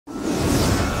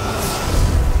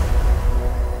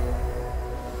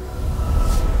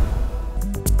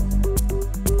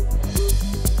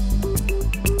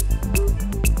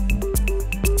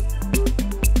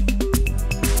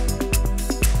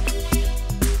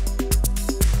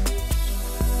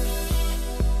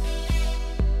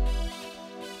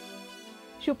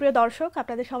সুপ্রিয় দর্শক,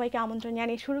 আপনাদের সবাইকে আমন্ত্রণ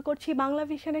জানিয়ে শুরু করছি বাংলা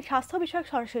ভিশনের স্বাস্থ্য বিষয়ক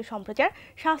সরাসরি সম্প্রচার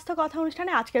স্বাস্থ্য কথা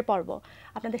অনুষ্ঠানে আজকের পর্ব।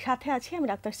 আপনাদের সাথে আছি আমি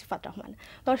ডাক্তার সিফাত রহমান।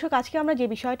 দর্শক, আজকে আমরা যে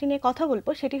বিষয়টি নিয়ে কথা বলবো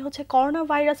সেটি হচ্ছে করোনা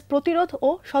ভাইরাস প্রতিরোধ ও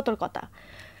সতর্কতা।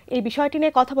 এই বিষয়টি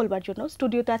নিয়ে কথা বলবার জন্য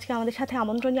স্টুডিওতে আজকে আমাদের সাথে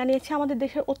আমন্ত্রণ জানিয়েছে আমাদের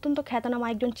দেশের অত্যন্ত খ্যাতনামা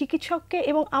একজন চিকিৎসককে,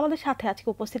 এবং আমাদের সাথে আজকে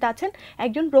উপস্থিত আছেন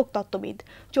একজন রোগতত্ত্ববিদ।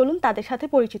 চলুন তাদের সাথে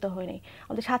পরিচিত হয়ে নেই।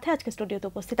 আমাদের সাথে আজকে স্টুডিওতে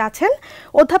উপস্থিত আছেন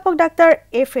অধ্যাপক ডাক্তার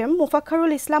FM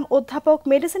মুফাক্খারুল ইসলাম, অধ্যাপক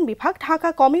মেডিসিন বিভাগ, ঢাকা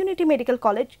কমিউনিটি মেডিকেল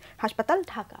কলেজ হাসপাতাল,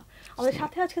 ঢাকা। আমাদের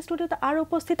সাথে আজকে স্টুডিওতে আরও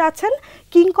উপস্থিত আছেন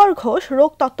কিঙ্কর ঘোষ,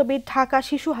 রোগতত্ত্ববিদ, ঢাকা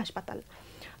শিশু হাসপাতাল।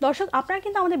 দর্শক, আপনারা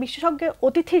কিন্তু আমাদের বিশেষজ্ঞ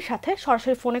অতিথির সাথে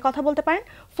সরাসরি ফোনে কথা বলতে পারেন।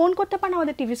 ফোন করতে পারেন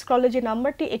আমাদের টিভি স্ক্রলে যে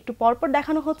নাম্বারটি একটু পরপর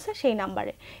দেখানো হচ্ছে সেই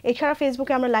নাম্বারে। এছাড়া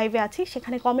ফেসবুকে আমরা লাইভে আছি,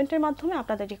 সেখানে কমেন্টের মাধ্যমে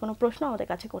আপনাদের যে কোনো প্রশ্ন আমাদের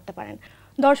কাছে করতে পারেন।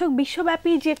 দর্শক,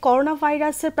 বিশ্বব্যাপী যে করোনা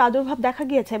ভাইরাসের প্রাদুর্ভাব দেখা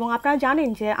গিয়েছে, এবং আপনারা জানেন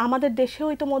যে আমাদের দেশেও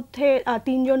ইতিমধ্যে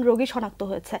 3 জন রোগী শনাক্ত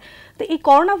হয়েছে। তো এই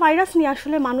করোনা ভাইরাস নিয়ে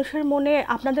আসলে মানুষের মনে,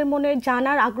 আপনাদের মনে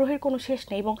জানার আগ্রহের কোনো শেষ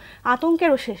নেই এবং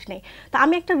আতঙ্কেরও শেষ নেই। তা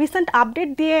আমি একটা রিসেন্ট আপডেট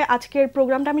দিয়ে আজকের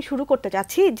প্রোগ্রামটা আমি শুরু করতে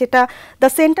যাচ্ছি, যেটা the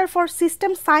centre for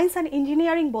system science and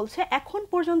engineering বলছে এখন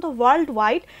পর্যন্ত ওয়ার্ল্ড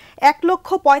ওয়াইড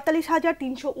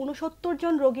 1,45,369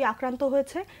 জন রোগী আক্রান্ত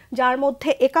হয়েছে, যার মধ্যে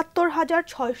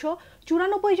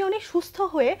 71,694 জনই সুস্থ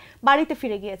হয়ে বাড়িতে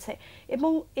ফিরে গিয়েছে,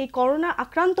 এবং এই করোনা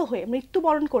আক্রান্ত হয়ে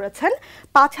মৃত্যুবরণ করেছেন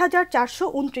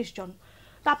 5,429 জন।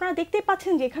 তো আপনারা দেখতেই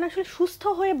পাচ্ছেন যে এখানে আসলে সুস্থ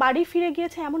হয়ে বাড়ি ফিরে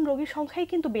গিয়েছে এমন রোগীর সংখ্যাই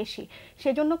কিন্তু বেশি।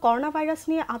 সেজন্য করোনা ভাইরাস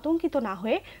নিয়ে আতঙ্কিত না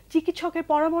হয়ে চিকিৎসকের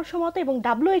পরামর্শ মতো এবং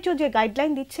WHO যে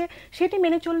গাইডলাইন দিচ্ছে সেটি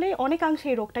মেনে চললেই অনেকাংশে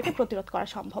এই রোগটাকে প্রতিরোধ করা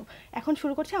সম্ভব। এখন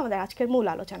শুরু করছি আমাদের আজকের মূল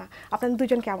আলোচনা। আপনাদের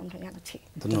দুজনকে আমন্ত্রণ জানাচ্ছি।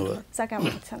 ধন্যবাদ স্যার,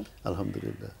 কেমন আছেন?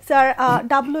 আলহামদুলিল্লাহ। Sir,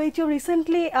 WHO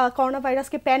recently corona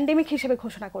ভাইরাসকে pandemic হিসেবে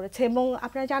ঘোষণা করেছে, এবং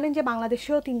আপনারা জানেন যে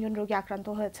বাংলাদেশেও 3 জন রোগী আক্রান্ত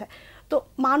হয়েছে। তো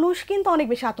মানুষ কিন্তু অনেক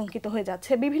বেশি আতঙ্কিত হয়ে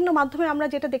যাচ্ছে। বিভিন্ন মাধ্যমে আমরা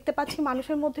যেটা দেখতে পাচ্ছি,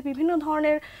 মানুষের মধ্যে বিভিন্ন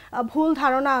ধরনের ভুল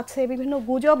ধারণা আছে, বিভিন্ন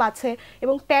গুজব আছে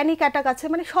এবং প্যানিক অ্যাটাক আছে।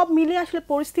 মানে সব মিলিয়ে আসলে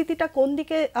পরিস্থিতিটা কোন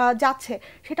দিকে যাচ্ছে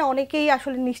সেটা অনেকেই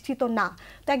আসলে নিশ্চিত না।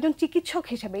 তো একজন চিকিৎসক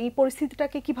হিসেবে এই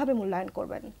পরিস্থিতিটাকে কিভাবে মূল্যায়ন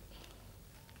করবেন?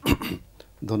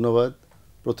 ধন্যবাদ।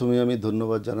 প্রথমে আমি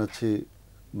ধন্যবাদ জানাচ্ছি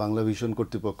বাংলা ভিশন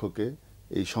কর্তৃপক্ষকে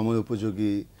এই সময়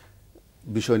উপযোগী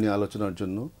বিষয় নিয়ে আলোচনার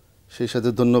জন্য। সেই সাথে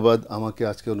ধন্যবাদ আমাকে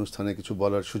আজকে অনুষ্ঠানে কিছু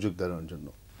বলার সুযোগ দেওয়ার জন্য।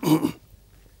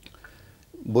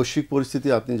 বৈশ্বিক পরিস্থিতি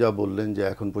আপনি যা বললেন যে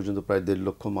এখন পর্যন্ত প্রায় 1.5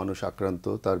 লক্ষ মানুষ আক্রান্ত,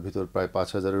 তার ভিতর প্রায়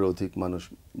 5,000-এর অধিক মানুষ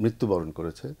মৃত্যুবরণ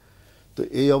করেছে। তো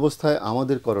এই অবস্থায়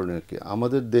আমাদের করণীয় কি?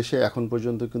 আমাদের দেশে এখন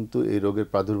পর্যন্ত কিন্তু এই রোগের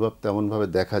প্রাদুর্ভাব তেমনভাবে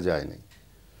দেখা যায়নি।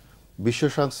 বিশ্ব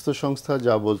স্বাস্থ্য সংস্থা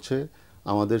যা বলছে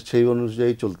আমাদের সেই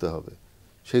অনুযায়ী চলতে হবে।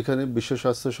 সেখানে বিশ্ব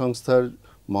স্বাস্থ্য সংস্থার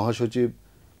মহাসচিব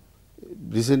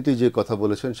রিসেন্টলি যে কথা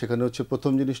বলেছেন, সেখানে হচ্ছে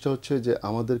প্রথম জিনিসটা হচ্ছে যে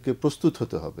আমাদেরকে প্রস্তুত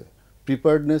হতে হবে,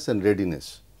 প্রিপেয়ার্ডনেস অ্যান্ড রেডিনেস।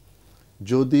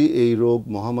 যদি এই রোগ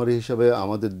মহামারী হিসাবে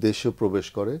আমাদের দেশে প্রবেশ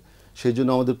করে, সেই জন্য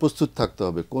আমাদের প্রস্তুত থাকতে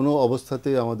হবে। কোনো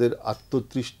অবস্থাতেই আমাদের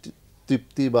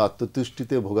আত্মতৃপ্তি বা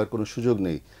আত্মতুষ্টিতে ভোগার কোনো সুযোগ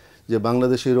নেই যে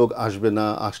বাংলাদেশে এই রোগ আসবে না,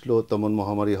 আসলেও তেমন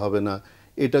মহামারী হবে না।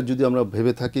 এটা যদি আমরা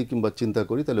ভেবে থাকি কিংবা চিন্তা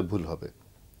করি তাহলে ভুল হবে।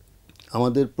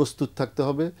 আমাদের প্রস্তুত থাকতে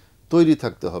হবে, তৈরি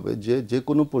থাকতে হবে যে যে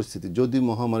কোনো পরিস্থিতি যদি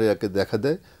মহামারী একে দেখা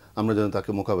দেয় আমরা যেন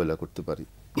তাকে মোকাবেলা করতে পারি।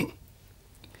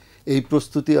 এই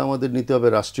প্রস্তুতি আমাদের নিতে হবে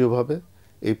রাষ্ট্রীয়ভাবে,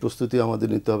 এই প্রস্তুতি আমাদের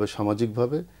নিতে হবে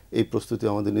সামাজিকভাবে, এই প্রস্তুতি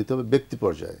আমাদের নিতে হবে ব্যক্তি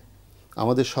পর্যায়ে।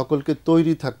 আমাদের সকলকে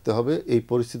তৈরি থাকতে হবে এই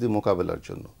পরিস্থিতি মোকাবেলার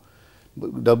জন্য।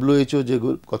 WHO যে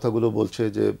কথাগুলো বলছে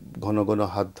যে ঘন ঘন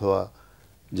হাত ধোয়া,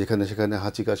 যেখানে সেখানে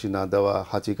হাঁচি কাশি না দেওয়া,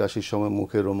 হাঁচি কাশির সময়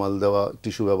মুখে রুমাল দেওয়া,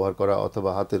 টিস্যু ব্যবহার করা অথবা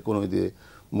হাতের কোনোই দিয়ে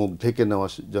মুখ ঢেকে নেওয়া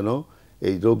যেন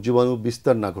এই রোগ জীবাণু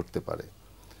বিস্তার না ঘটতে পারে।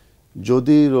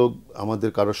 যদি রোগ আমাদের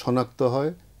কারো শনাক্ত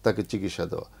হয় তাকে চিকিৎসা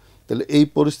দেওয়া। তাহলে এই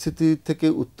পরিস্থিতি থেকে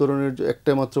উত্তরণের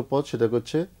একটা মাত্র পথ, সেটা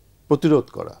হচ্ছে প্রতিরোধ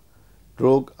করা।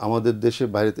 রোগ আমাদের দেশে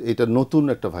বাইরে, এটা নতুন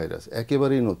একটা ভাইরাস,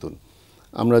 একেবারেই নতুন।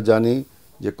 আমরা জানি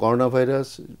যে করোনা ভাইরাস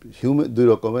দুই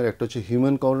রকমের, একটা হচ্ছে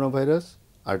হিউম্যান করোনা ভাইরাস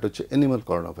আর একটা হচ্ছে animal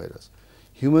corona virus.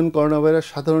 Human corona virus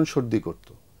সাধারণ সর্দি করত,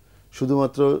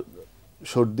 শুধুমাত্র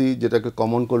সর্দি, যেটাকে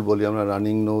কমন কোল্ড বলি আমরা,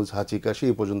 রানিং নোজ, হাঁচি কাশি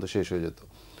এই পর্যন্ত শেষ হয়ে যেত।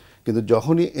 কিন্তু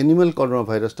যখনই অ্যানিমাল করোনা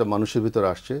ভাইরাসটা মানুষের ভিতর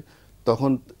আসছে,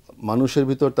 তখন মানুষের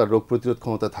ভিতর তার রোগ প্রতিরোধ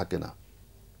ক্ষমতা থাকে না।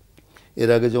 এর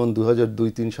আগে যেমন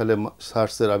 2002-03 সালে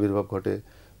সার্সের আবির্ভাব ঘটে,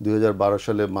 2012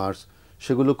 সালে মার্স,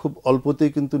 সেগুলো খুব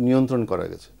অল্পতেই কিন্তু নিয়ন্ত্রণ করা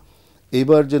গেছে।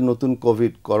 এইবার যে নতুন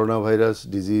করোনা ভাইরাস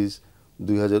ডিজিজ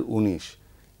 2019,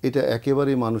 এটা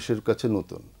একেবারেই মানুষের কাছে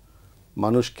নতুন।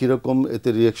 মানুষ কীরকম এতে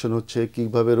রিয়াকশন হচ্ছে,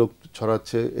 কীভাবে রোগ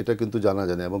ছড়াচ্ছে এটা কিন্তু জানা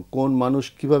যায় না, এবং কোন মানুষ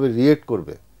কিভাবে রিয়েক্ট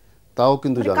করবে তাও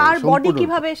কিন্তু জানা যায় না।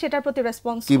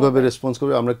 কিভাবে রেসপন্স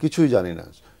করবে আমরা কিছুই জানি না।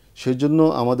 সেই জন্য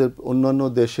আমাদের অন্যান্য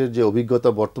দেশের যে অভিজ্ঞতা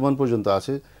বর্তমান পর্যন্ত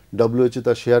আছে WHO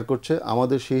তা শেয়ার করছে,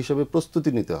 আমাদের সেই হিসাবে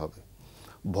প্রস্তুতি নিতে হবে।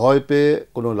 ভয় পেয়ে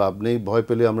কোনো লাভ নেই, ভয়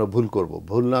পেলে আমরা ভুল করব।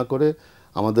 ভুল না করে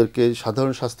আমাদেরকে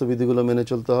সাধারণ স্বাস্থ্যবিধিগুলো মেনে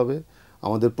চলতে হবে,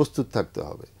 আমাদের প্রস্তুত থাকতে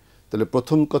হবে। তাহলে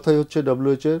প্রথম কথাই হচ্ছে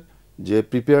WHO এর যে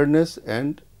প্রিপেয়ারনেস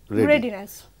অ্যান্ড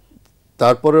রেডিনেস।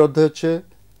 তারপরের অধ্যায় হচ্ছে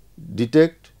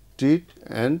detect, treat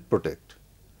and protect.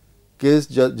 Case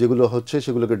যেগুলো হচ্ছে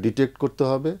সেগুলোকে ডিটেক্ট করতে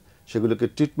হবে, সেগুলোকে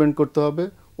ট্রিটমেন্ট করতে হবে,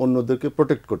 অন্যদেরকে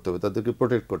প্রোটেক্ট করতে হবে, তাদেরকে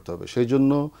প্রোটেক্ট করতে হবে। সেই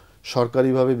জন্য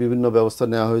সরকারিভাবে বিভিন্ন ব্যবস্থা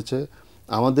নেওয়া হয়েছে।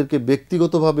 আমাদেরকে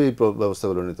ব্যক্তিগতভাবে এই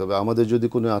ব্যবস্থাগুলো নিতে হবে। আমাদের যদি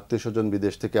কোনো আত্মীয়স্বজন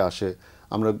বিদেশ থেকে আসে,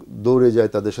 আমরা দৌড়ে যাই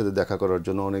তাদের সাথে দেখা করার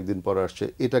জন্য, অনেক দিন পর আসছে,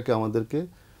 এটাকে আমাদেরকে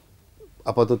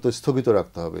আপাতত স্থগিত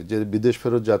রাখতে হবে। যে বিদেশ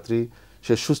ফেরত যাত্রী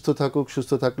সে সুস্থ থাকুক,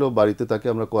 সুস্থ থাকলেও বাড়িতে তাকে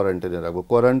আমরা কোয়ারেন্টাইনে রাখবো।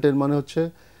 কোয়ারেন্টাইন মানে হচ্ছে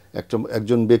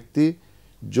একজন ব্যক্তি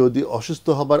যদি অসুস্থ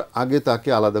হবার আগে তাকে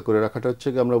আলাদা করে রাখাটা হচ্ছে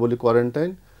কি আমরা বলি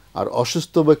কোয়ারেন্টাইন, আর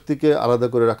অসুস্থ ব্যক্তিকে আলাদা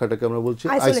করে রাখাটাকে আমরা বলছি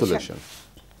আইসোলেশন।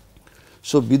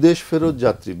 সো বিদেশ ফেরত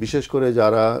যাত্রী, বিশেষ করে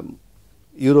যারা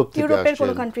ইউরোপ থেকে আসছেন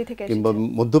কিংবা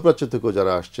মধ্যপ্রাচ্য থেকেও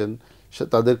যারা আসছেন,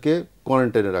 তাদেরকে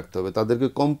কোয়ারেন্টাইনে রাখতে হবে। তাদেরকে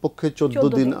কমপক্ষে 14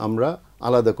 দিন আমরা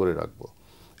আলাদা করে রাখবো।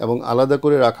 এবং আলাদা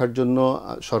করে রাখার জন্য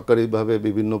সরকারিভাবে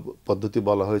বিভিন্ন পদ্ধতি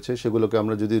বলা হয়েছে। সেগুলোকে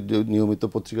আমরা যদি নিয়মিত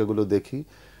পত্রিকাগুলো দেখি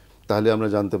তাহলে আমরা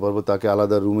জানতে পারবো তাকে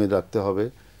আলাদা রুমে রাখতে হবে।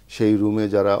 সেই রুমে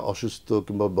যারা অসুস্থ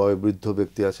কিংবা বয়োবৃদ্ধ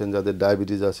ব্যক্তি আছেন, যাদের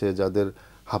ডায়াবেটিস আছে, যাদের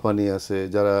হাঁপানি আছে,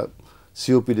 যারা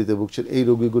সিওপিডিতে ভুগছেন, এই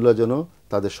রোগীগুলো যেন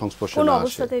তাদের সংস্পর্শে না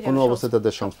আসে, কোনো অবস্থায়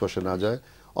তাদের সংস্পর্শে না যায়।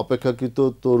 অপেক্ষাকৃত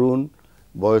তরুণ,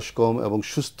 বয়স কম এবং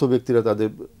সুস্থ ব্যক্তিরা তাদের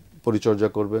পরিচর্যা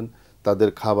করবেন। তাদের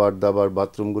খাবার দাবার,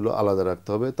 বাথরুমগুলো আলাদা রাখতে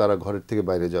হবে, তারা ঘরের থেকে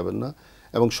বাইরে যাবেন না।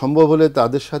 এবং সম্ভব হলে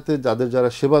তাদের সাথে যারা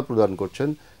সেবা প্রদান করছেন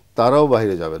তারাও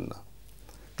বাইরে যাবেন না,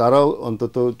 তারাও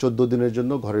অন্তত 14 দিনের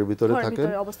জন্য ঘরের ভিতরে থাকেন,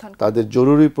 তাদের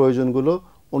জরুরি প্রয়োজনগুলো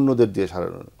অন্যদের দিয়ে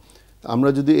সারানো। আমরা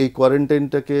যদি এই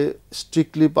কোয়ারেন্টাইনটাকে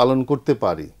স্ট্রিক্টলি পালন করতে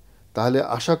পারি তাহলে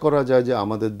আশা করা যায় যে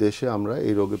আমাদের দেশে আমরা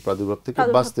এই রোগের প্রাদুর্ভাব থেকে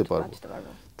বাঁচতে পারবো।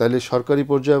 তাহলে সরকারি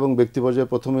পর্যায়ে এবং ব্যক্তি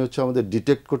পর্যায়ে প্রথমে হচ্ছে আমাদের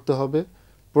ডিটেক্ট করতে হবে,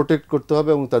 প্রোটেক্ট করতে হবে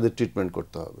এবং তাদের ট্রিটমেন্ট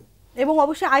করতে হবে। এবং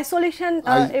অবশ্যই আইসোলেশন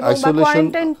এবং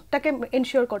কোয়ারেন্টাইনটাকে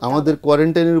এনশিওর করতে হবে। আমাদের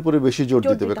কোয়ারেন্টাইনের উপরে বেশি জোর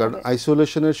দিতে হবে, কারণ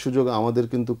আইসোলেশনের সুযোগ আমাদের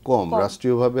কিন্তু কম।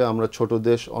 রাষ্ট্রীয়ভাবে আমরা ছোট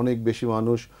দেশ, অনেক বেশি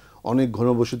মানুষ, অনেক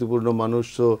ঘনবসতিপূর্ণ মানুষ।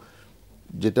 সো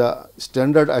যেটা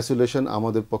স্ট্যান্ডার্ড আইসোলেশন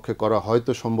আমাদের পক্ষে করা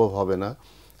হয়তো সম্ভব হবে না।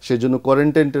 সেজন্য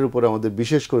কোয়ারেন্টাইনটার উপরে আমাদের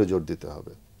বিশেষ করে জোর দিতে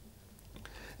হবে।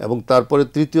 এবং তারপরে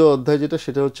তৃতীয় অধ্যায় যেটা,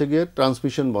 সেটা হচ্ছে গিয়ে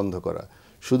ট্রান্সমিশন বন্ধ করা।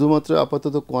 শুধুমাত্র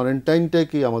আপাতত কোয়ারেন্টাইনটাই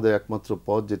কি আমাদের একমাত্র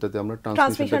পথ যেটাতে আমরা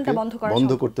ট্রান্সমিশনটাকে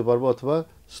বন্ধ করতে পারবো অথবা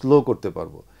স্লো করতে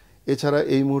পারবো। এছাড়া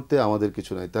এই মুহূর্তে আমাদের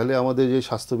কিছু নাই। তাহলে আমাদের যে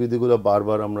স্বাস্থ্যবিধিগুলো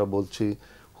বারবার আমরা বলছি,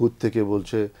 হুথ থেকে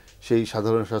বলছে, সেই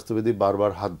সাধারণ স্বাস্থ্যবিধি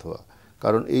বারবার হাত ধোয়া।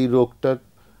 কারণ এই রোগটার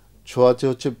ছোঁয়াচে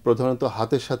হচ্ছে প্রধানত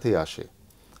হাতের সাথেই আসে,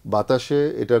 বাতাসে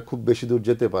এটা খুব বেশি দূর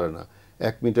যেতে পারে না।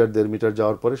 1 মিটার 1.5 মিটার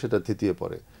যাওয়ার পরে সেটা থিতিয়ে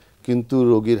পড়ে। কিন্তু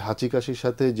রোগীর হাঁচি কাশির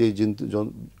সাথে যেই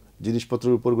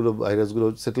জিনিসপত্রের উপরগুলো ভাইরাসগুলো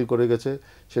সেটেল করে গেছে,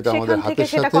 সেটা আমাদের হাতের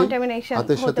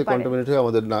সাথে কন্টামিনেট হয়ে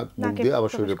আমাদের নাক মুখ দিয়ে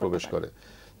আবার শরীরে প্রবেশ করে।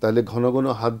 তাহলে ঘন ঘন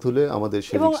হাত ধুলে আমাদের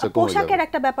সেই রিস্কটা কমে যাবে। পোশাকের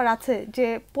একটা ব্যাপার আছে যে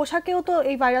পোশাকেও তো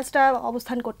এই ভাইরাসটা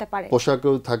অবস্থান করতে পারে।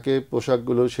 পোশাকেও থাকে,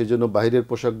 পোশাকগুলো সেজন্য বাইরের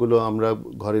পোশাকগুলো আমরা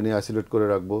ঘরে নিয়ে আইসোলেট করে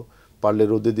রাখবো, পারলে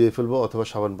রোদে দিয়ে ফেলবো অথবা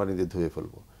সাবান পানি দিয়ে ধুয়ে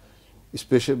ফেলবো।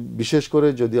 বিশেষ করে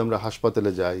যদি আমরা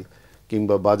হাসপাতালে যাই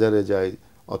কিংবা বাজারে যাই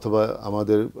অথবা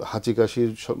আমাদের হাঁচি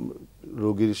কাশির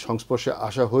রোগীর সংস্পর্শে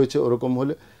আসা হয়েছে, ওরকম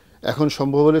হলে এখন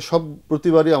সম্ভব হলে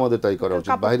প্রতিবারই আমাদের তাই করা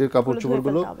উচিত। বাইরের কাপড়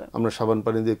চোপড়গুলো আমরা সাবান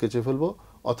পানি দিয়ে কেচে ফেলবো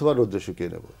অথবা রোদ্রে শুকিয়ে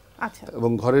নেব।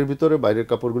 এবং ঘরের ভিতরে বাইরের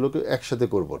কাপড়গুলোকে একসাথে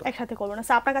করবো না।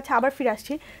 আপনার কাছে আবার ফিরে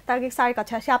আসছি, তার আগে স্যারের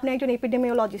কাছে আসি। আপনি একজন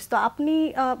এপিডেমিওলজিস্ট, তো আপনি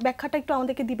ব্যাখ্যাটা একটু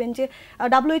আমাদেরকে দিবেন যে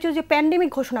WHO যে প্যান্ডেমিক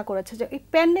ঘোষণা করেছে, যে এই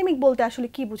প্যান্ডেমিক বলতে আসলে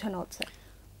কি বোঝানো হচ্ছে?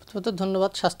 প্রথমত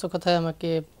ধন্যবাদ স্বাস্থ্য কথায় আমাকে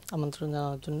আমন্ত্রণ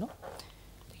জানানোর জন্য।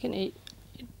 দেখেন, এই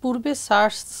পূর্বে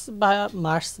সার্স বা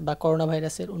মার্স বা করোনা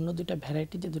ভাইরাসের অন্য দুটো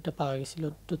ভ্যারাইটি যে দুটো পাওয়া গেছিল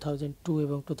 2002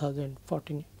 এবং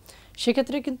 2014,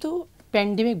 সেক্ষেত্রে কিন্তু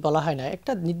প্যান্ডেমিক বলা হয় না,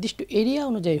 একটা নির্দিষ্ট এরিয়া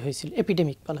অনুযায়ী হয়েছিল,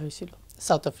 এপিডেমিক বলা হয়েছিল।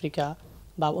 সাউথ আফ্রিকা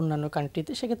বা অন্যান্য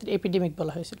কান্ট্রিতে সেক্ষেত্রে এপিডেমিক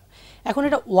বলা হয়েছিল। এখন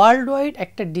এটা ওয়ার্ল্ড ওয়াইড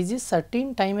একটা ডিজিজ সার্টিন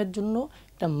টাইমের জন্য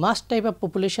একটা মাস টাইপ অফ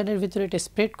পপুলেশনের ভিতরে এটা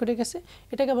স্প্রেড করে গেছে,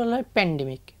 এটাকে বলা হয়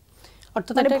প্যান্ডেমিক।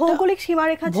 অর্থাৎ ভৌগোলিক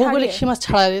সীমা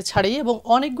ছাড়িয়ে এবং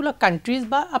অনেকগুলো কান্ট্রিজ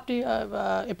বা আপনি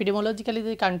এপিডেমিওলজিক্যালি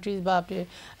যে কান্ট্রিজ বা আপনি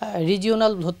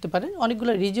রিজিওনাল ধরতে পারেন,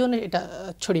 অনেকগুলো রিজিয়নে এটা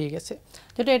ছড়িয়ে গেছে।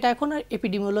 তো এটা এখন আর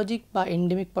এপিডেমিওলজিক বা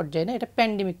এন্ডেমিক পর্যায়ে না, এটা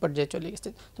প্যান্ডেমিক পর্যায়ে চলে গেছে।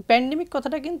 তো প্যান্ডেমিক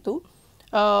কথাটা কিন্তু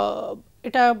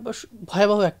এটা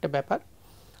ভয়াবহ একটা ব্যাপার।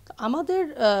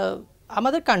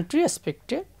 আমাদের কান্ট্রি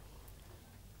অ্যাসপেক্টে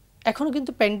এখনও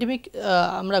কিন্তু প্যান্ডেমিক,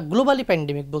 আমরা গ্লোবালি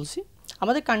প্যান্ডেমিক বলছি,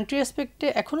 আমাদের কান্ট্রি অ্যাসপেক্টে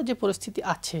এখনও যে পরিস্থিতি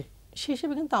আছে সেই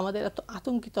হিসেবে কিন্তু আমাদের এত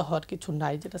আতঙ্কিত হওয়ার কিছু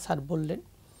নাই, যেটা স্যার বললেন।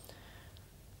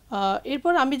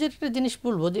 এরপর আমি যেটা জিনিস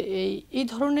বলবো যে এই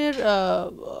ধরনের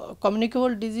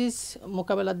কমিউনিকেবল ডিজিজ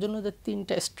মোকাবেলার জন্য যে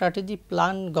 3টা স্ট্র্যাটেজি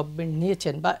প্ল্যান গভর্নমেন্ট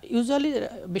নিয়েছেন, বা ইউজুয়ালি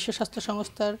বিশ্ব স্বাস্থ্য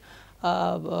সংস্থার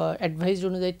অ্যাডভাইস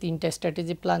অনুযায়ী 3টা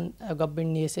স্ট্র্যাটেজি প্ল্যান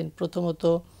গভর্নমেন্ট নিয়েছেন। প্রথমত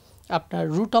আপনার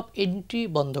রুট অফ এন্ট্রি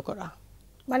বন্ধ করা,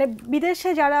 মানে বিদেশে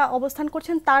যারা অবস্থান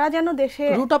করছেন তারা যেন দেশে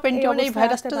রুট অফ এন্ট্রি মানে এই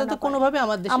ভাইরাসটা যাতে কোনোভাবে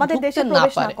আমাদের দেশে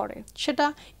প্রবেশ না পারে। সেটা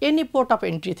এনি পোর্ট অফ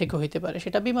এন্ট্রি থেকে হতে পারে,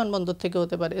 সেটা বিমানবন্দর থেকে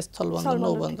হতে পারে, স্থলবন্দর,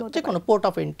 নৌবন্দর, যে কোনো পোর্ট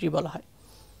অফ এন্ট্রি বলা হয়,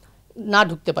 না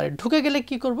ঢুকতে পারে। ঢুকে গেলে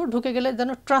কি করব? ঢুকে গেলে যেন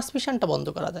ট্রান্সমিশনটা বন্ধ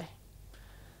করা যায়।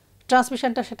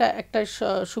 ট্রান্সমিশনটা সেটা একটা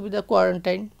সুবিধা,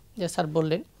 কোয়ারেন্টাইন যে স্যার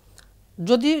বললেন।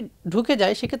 যদি ঢুকে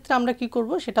যায় সেক্ষেত্রে আমরা কি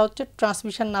করব? সেটা হচ্ছে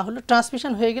ট্রান্সমিশন না হলে,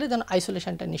 ট্রান্সমিশন হয়ে গেলে যেন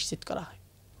আইসোলেশনটা নিশ্চিত করা হয়।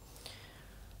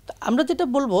 আমরা যেটা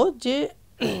বলবো যে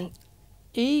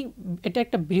এটা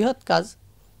একটা বৃহৎ কাজ,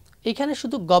 এখানে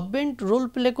শুধু গভর্নমেন্ট রোল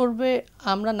প্লে করবে,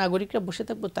 আমরা নাগরিকরা বসে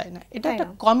থাকবো তাই না, এটা একটা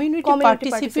community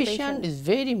participation is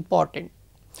very important.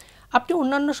 আপনি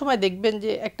অন্যান্য সময় দেখবেন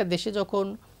যে একটা দেশে যখন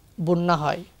বন্যা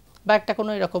হয় বা একটা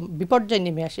কোনো এরকম বিপর্যয়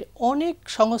নেমে আসে, অনেক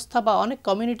সংস্থা বা অনেক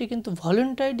কমিউনিটি কিন্তু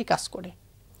ভলেন্টারিলি কাজ করে।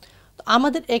 তো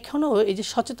আমাদের এখানেও এই যে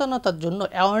সচেতনতার জন্য,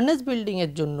 অ্যাওয়ারনেস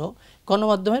বিল্ডিংয়ের জন্য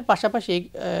গণমাধ্যমের পাশাপাশি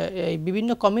এই বিভিন্ন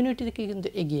কমিউনিটি থেকে কিন্তু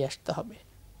এগিয়ে আসতে হবে,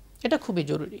 এটা খুবই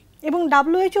জরুরি। এবং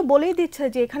WHO বলেই দিচ্ছে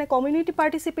যে এখানে কমিউনিটি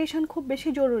পার্টিসিপেশন খুব বেশি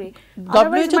জরুরি।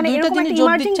 WHO দুইটা জিনিস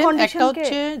জোর দিচ্ছেন, একটা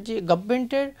হচ্ছে যে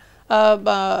গভর্নমেন্টের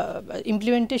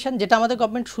ইমপ্লিমেন্টেশন, যেটা আমাদের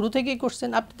গভর্নমেন্ট শুরু থেকেই করছেন।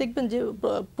 আপনি দেখবেন যে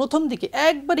প্রথম দিকে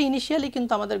একবারে ইনিশিয়ালি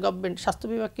কিন্তু আমাদের গভর্নমেন্ট স্বাস্থ্য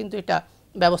বিভাগ কিন্তু এটা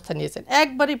ব্যবস্থা নিয়েছেন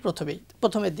একবারেই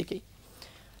প্রথমের দিকেই।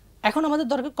 এখন আমাদের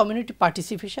দরকার কমিউনিটি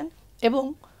পার্টিসিপেশন, এবং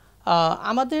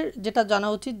আমাদের যেটা জানা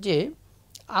উচিত যে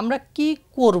আমরা কি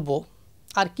করব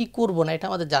আর কি করব না এটা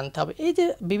আমাদের জানতে হবে। এই যে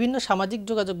বিভিন্ন সামাজিক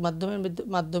যোগাযোগ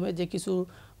মাধ্যমে যে কিছু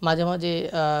মাঝে মাঝে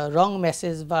রং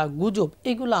মেসেজ বা গুজব,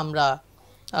 এগুলো আমরা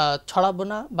ছড়াবো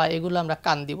না বা এগুলো আমরা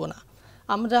কান দিব না।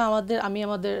 আমি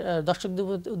আমাদের দর্শকদের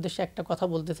উদ্দেশ্যে একটা কথা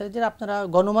বলতে চাই যে আপনারা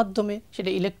গণমাধ্যমে,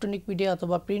 সেটা ইলেকট্রনিক মিডিয়া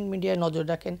অথবা প্রিন্ট মিডিয়ায় নজর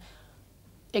রাখেন,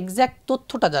 এক্স্যাক্ট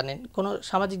তথ্যটা জানেন। কোনো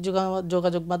সামাজিক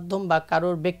যোগাযোগ মাধ্যম বা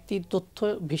কারোর ব্যক্তির তথ্য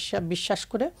বিশ্বাস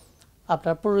করে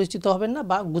আপনারা পরিচিত হবেন না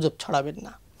বা গুজব ছড়াবেন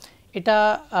না। এটা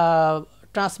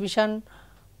ট্রান্সমিশন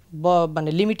মানে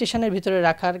লিমিটেশনের ভিতরে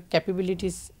রাখার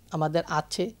ক্যাপাবিলিটিস আমাদের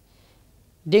আছে।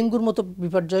 ডেঙ্গুর মতো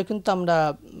বিপর্যয় কিন্তু আমরা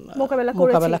মোকাবেলা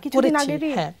করেছি।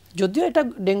 হ্যাঁ, যদিও এটা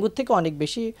ডেঙ্গুর থেকে অনেক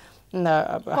বেশি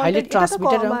হাইলি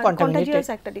ট্রান্সমিটেড এবং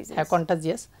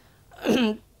কন্টাজিয়াস।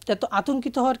 এত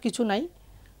আতঙ্কিত হওয়ার কিছু নাই।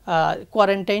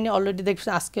 কোয়ারেন্টাইনে অলরেডি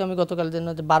দেখছেন, আজকে আমি গতকাল জন্য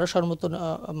যে 1200-র মতো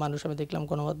মানুষ আমি দেখলাম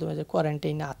গণমাধ্যমে যে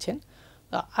কোয়ারেন্টাইনে আছেন।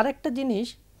 আরেকটা জিনিস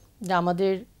যে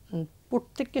আমাদের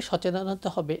প্রত্যেককে সচেতন হতে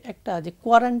হবে, একটা যে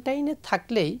কোয়ারেন্টাইনে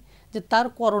থাকলেই যে তার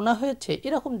করোনা হয়েছে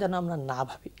এরকম যেন আমরা না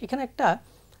ভাবি। এখানে একটা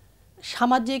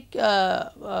সামাজিক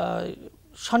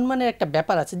সম্মানের একটা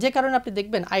ব্যাপার আছে, যে কারণে আপনি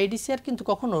দেখবেন আইডিসিআর কিন্তু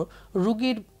কখনো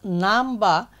রোগীর নাম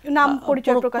বা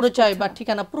পরিচয় বা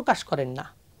ঠিকানা প্রকাশ করেন না।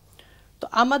 তো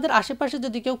আমাদের আশেপাশে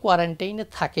যদি কেউ কোয়ারেন্টাইনে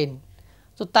থাকেন,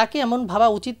 তো তাকে এমন ভাবা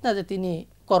উচিত না যে তিনি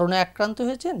করোনায় আক্রান্ত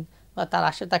হয়েছেন বা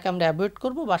তাকে আমরা অ্যাভয়েড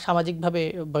করব বা সামাজিকভাবে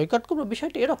বয়কট করব,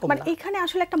 বিষয়টা এরকম না। মানে এখানে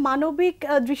আসলে একটা মানবিক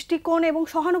দৃষ্টিকোণ এবং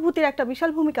সহানুভূতির একটা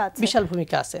বিশাল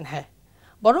ভূমিকা আছে। হ্যাঁ,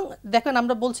 বরং দেখেন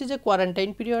আমরা বলছি যে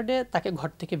কোয়ারেন্টাইন পিরিয়ডে তাকে ঘর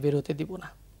থেকে বেরোতে দিব না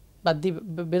বা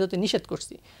বেরোতে নিষেধ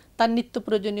করছি। তার নিত্য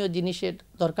প্রয়োজনীয় জিনিসের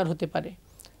দরকার হতে পারে,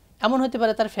 এমন হতে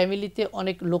পারে তার ফ্যামিলিতে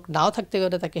অনেক লোক নাও থাকতে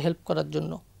পারে তাকে হেল্প করার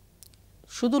জন্য।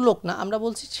 শুধু লোক না, আমরা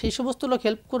বলছি সেই সমস্ত লোক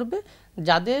হেল্প করবে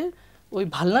যাদের ওই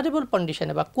ভালনারেবল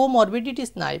কন্ডিশনে বা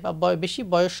কোমরবিডিটিস নাই বা বেশি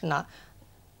বয়স না,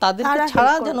 তাদেরকে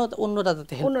ছাড়া যেন অন্যরা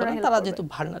যাতে হেল্প করে, তারা যেহেতু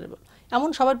ভালনারেবল, এমন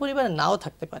সবার পরিবারে নাও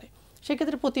থাকতে পারে।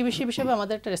 সেক্ষেত্রে প্রতিবেশী হিসেবে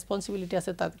আমাদের একটা রেসপন্সিবিলিটি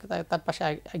আছে তার পাশে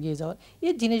এগিয়ে যাওয়ার।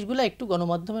 এই জিনিসগুলো একটু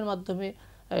গণমাধ্যমের মাধ্যমে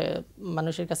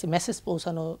মানুষের কাছে মেসেজ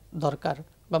পৌঁছানো দরকার,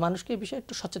 বা মানুষকে এই বিষয়ে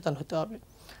একটু সচেতন হতে হবে।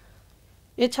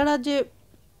 এছাড়া যে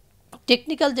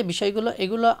টেকনিক্যাল যে বিষয়গুলো,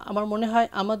 এগুলো আমার মনে হয়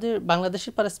আমাদের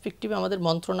বাংলাদেশের পার্সপেক্টিভে আমাদের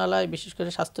মন্ত্রণালয়, বিশেষ করে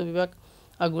স্বাস্থ্য বিভাগ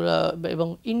এবং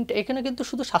এখানে কিন্তু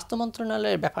শুধু স্বাস্থ্য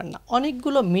মন্ত্রণালয়ের ব্যাপার না,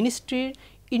 অনেকগুলো মিনিস্ট্রির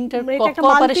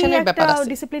কোঅপারেশনের ব্যাপার আছে,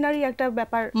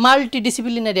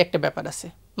 মাল্টিডিসিপ্লিনারি একটা ব্যাপার আছে,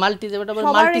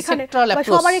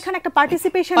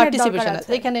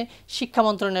 এখানে শিক্ষা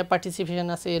মন্ত্রণালয়ের পার্টিসিপেশন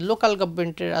আছে, লোকাল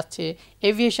গভর্নমেন্টের আছে,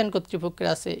 এভিয়েশন কর্তৃপক্ষের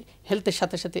আছে, হেলথের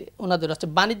সাথে সাথে ওনাদের আছে,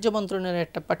 বাণিজ্য মন্ত্রণালয়ের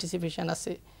একটা পার্টিসিপেশন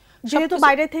আছে। যেহেতু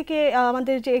বাইরে থেকে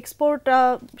আমাদের যে এক্সপোর্ট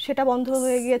সেটা বন্ধ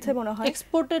হয়ে গিয়েছে, মনে হয়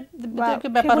এক্সপোর্টের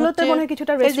ব্যাপার হচ্ছে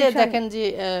এই যে দেখেন যে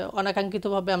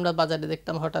অনাকাঙ্ক্ষিতভাবে আমরা বাজারে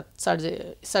দেখতাম হঠাৎ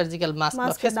সার্জিক্যাল মাস্ক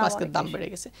বা ফেস মাস্কের দাম বেড়ে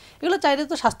গেছে। এগুলো চাইলে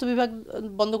তো স্বাস্থ্য বিভাগ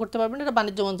বন্ধ করতে পারবে না, এটা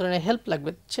বাণিজ্য মন্ত্রণালয়ের হেল্প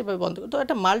লাগবে, সেভাবে বন্ধ করতে। তো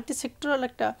একটা মাল্টি সেক্টরাল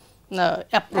একটা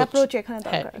অ্যাপ্রোচ এখানে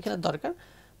দরকার।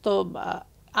 তো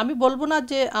আমি বলবো না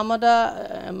যে আমরা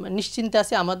নিশ্চিন্তে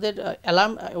আছি, আমাদের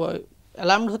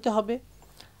অ্যালার্মড হতে হবে,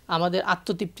 আমাদের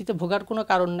আত্মতৃপ্তিতে ভোগার কোনো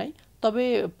কারণ নাই। তবে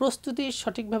প্রস্তুতি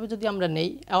সঠিকভাবে যদি আমরা নেই,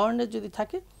 অ্যাওয়ারনেস যদি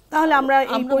থাকে, তাহলে আমরা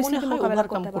এই পরিস্থিতি মোকাবেলা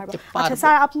করতে পারবো। আচ্ছা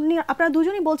স্যার, আপনারা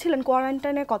দুজনেই বলছিলেন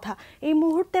কোয়ারেন্টাইনের কথা। এই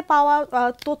মুহূর্তে পাওয়া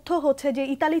তথ্য হচ্ছে যে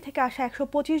ইতালি থেকে আসা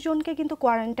 125 জনকে কিন্তু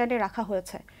কোয়ারেন্টাইনে রাখা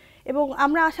হয়েছে, এবং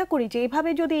আমরা আশা করি যে এইভাবে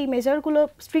যদি এই মেজারগুলো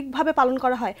স্ট্রিক্টভাবে পালন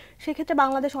করা হয়, সেক্ষেত্রে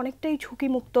বাংলাদেশ অনেকটাই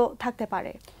ঝুঁকিমুক্ত থাকতে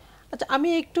পারে। আচ্ছা, আমি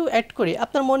একটু অ্যাড করি।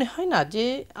 আপনার মনে হয় না যে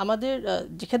আমাদের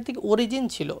যেখান থেকে অরিজিন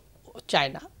ছিল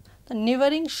চায়না, তার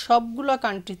নেভারিং সবগুলো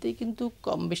কান্ট্রিতেই কিন্তু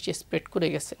কম বেশি স্প্রেড করে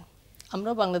গেছে।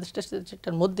 আমরা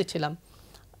বাংলাদেশটার মধ্যে ছিলাম।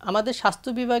 আমাদের স্বাস্থ্য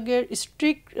বিভাগের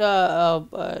স্ট্রিক্ট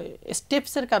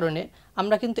স্টেপসের কারণে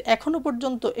আমরা কিন্তু এখনো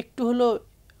পর্যন্ত একটু হলো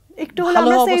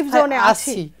আমরা সেফ জোনে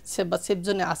আছি, সেফ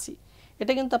জোনে আছি।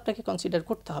 এটা কিন্তু আপনাকে কনসিডার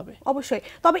করতে হবে অবশ্যই।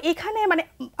 তবে এখানে মানে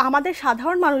আমাদের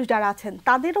সাধারণ মানুষ যারা আছেন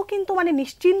তাদেরও কিন্তু মানে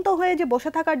নিশ্চিন্ত হয়ে যে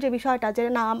বসে থাকার যে বিষয়টা, যে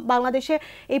না বাংলাদেশে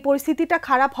এই পরিস্থিতিটা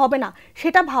খারাপ হবে না,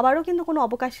 সেটা ভাবারও কিন্তু কোনো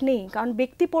অবকাশ নেই। কারণ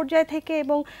ব্যক্তি পর্যায় থেকে,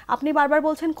 এবং আপনি বারবার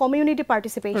বলছেন কমিউনিটি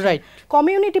পার্টিসিপেশন,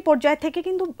 কমিউনিটি পর্যায় থেকে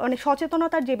কিন্তু মানে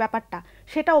সচেতনতার যে ব্যাপারটা,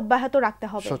 সেটা অব্যাহত রাখতে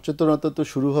হবে। সচেতনতা তো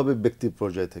শুরু হবে ব্যক্তি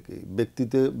পর্যায় থেকেই।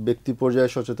 ব্যক্তি পর্যায়ে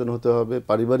সচেতন হতে হবে,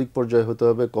 পারিবারিক পর্যায়ে হতে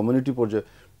হবে, কমিউনিটি পর্যায়ে,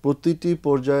 প্রতিটি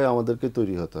পর্যায়ে আমাদেরকে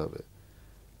তৈরি হতে হবে।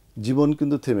 জীবন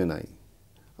কিন্তু থেমে নাই,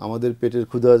 আমাদের পেটের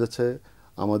ক্ষুধা যাচ্ছে,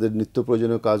 আমাদের নিত্য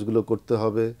প্রয়োজনীয় কাজগুলো করতে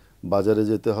হবে, বাজারে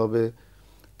যেতে হবে,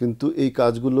 কিন্তু এই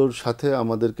কাজগুলোর সাথে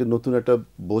আমাদেরকে নতুন একটা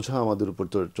বোঝা আমাদের উপর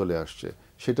চলে আসছে,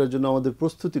 সেটার জন্য আমাদের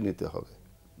প্রস্তুতি নিতে হবে।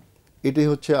 এটাই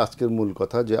হচ্ছে আজকের মূল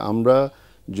কথা, যে আমরা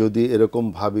যদি এরকম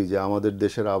ভাবি যে আমাদের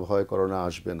দেশের আবহাওয়ায় করোনা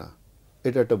আসবে না,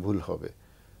 এটা একটা ভুল হবে।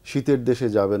 শীতের দেশে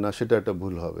যাবে না, সেটা একটা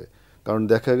ভুল হবে। কারণ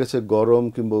দেখা গেছে গরম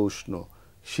কিংবা উষ্ণ,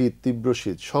 শীত, তীব্র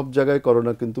শীত, সব জায়গায়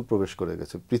করোনা কিন্তু প্রবেশ করে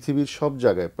গেছে। পৃথিবীর সব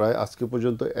জায়গায় প্রায় আজকে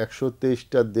পর্যন্ত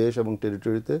 123টা দেশ এবং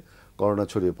টেরিটরিতে করোনা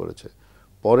ছড়িয়ে পড়েছে।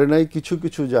 পরে নাই কিছু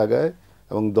কিছু জায়গায়,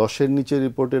 এবং 10-এর নিচে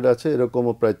রিপোর্টেড আছে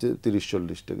এরকমও প্রায়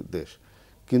 30-40টা দেশ।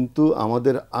 কিন্তু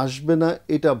আমাদের আসবে না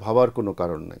এটা ভাবার কোনো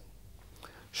কারণ নাই।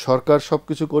 সরকার সব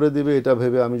কিছু করে দিবে এটা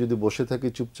ভেবে আমি যদি বসে থাকি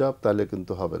চুপচাপ, তাহলে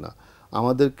কিন্তু হবে না।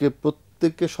 আমাদেরকে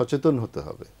প্রত্যেককে সচেতন হতে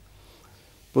হবে,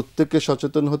 প্রত্যেককে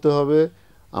সচেতন হতে হবে।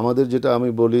 আমাদের যেটা আমি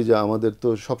বলি যে আমাদের তো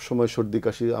সব সময় সর্দি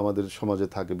কাশি আমাদের সমাজে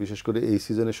থাকে, বিশেষ করে এই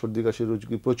সিজনে সর্দি কাশির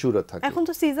রোগী প্রচুর থাকে। এখন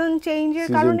তো সিজন চেঞ্জের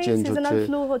কারণে সিজনাল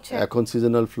ফ্লু হচ্ছে, এখন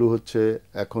সিজনাল ফ্লু হচ্ছে,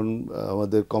 এখন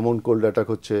আমাদের কমন কোল্ড অ্যাটাক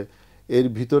হচ্ছে। এর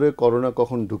ভিতরে করোনা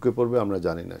কখন ঢুকে পড়বে আমরা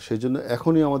জানি না। সেই জন্য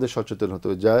এখনই আমাদের সচেতন হতে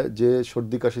হবে, যে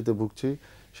সর্দি কাশিতে ভুগছি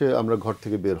সে আমরা ঘর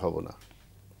থেকে বের হব না।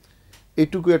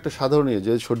 এইটুকু একটা সাধারণ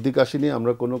যে সর্দি কাশি নিয়ে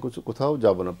আমরা কোথাও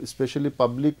যাব না, স্পেশালি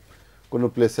পাবলিক কোনো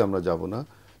প্লেসে আমরা যাব না।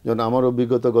 যেমন আমার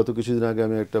অভিজ্ঞতা, গত কিছুদিন আগে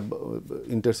আমি একটা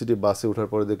ইন্টারসিটি বাসে ওঠার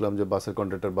পরে দেখলাম যে বাসের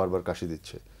কন্ডাক্টর বারবার কাশি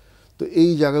দিচ্ছে। তো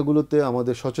এই জায়গাগুলোতে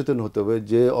আমাদের সচেতন হতে হবে,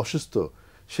 যে অসুস্থ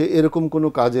সে এরকম কোনো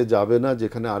কাজে যাবে না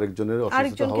যেখানে আরেকজনের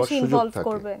অসুস্থ হওয়ার সুযোগ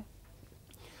থাকে।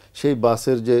 সেই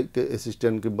বাসের যে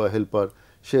অ্যাসিস্ট্যান্ট কিংবা হেল্পার,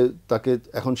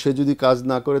 এখন সে যদি কাজ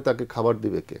না করে তাকে খাবার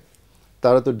দিবে কে?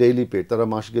 তারা তো ডেইলি পেড, তারা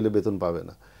মাস গেলে বেতন পাবে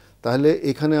না। তাহলে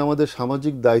এখানে আমাদের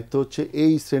সামাজিক দায়িত্ব হচ্ছে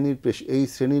এই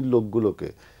শ্রেণীর লোকগুলোকে,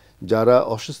 যারা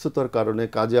অসুস্থতার কারণে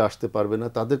কাজে আসতে পারবে না,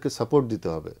 তাদেরকে সাপোর্ট দিতে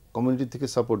হবে, কমিউনিটি থেকে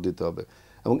সাপোর্ট দিতে হবে।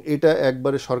 এবং এটা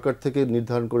একবারে সরকার থেকে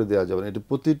নির্ধারণ করে দেওয়া যাবে না, এটা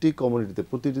প্রতিটি কমিউনিটিতে,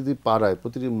 প্রতিটি পাড়ায়,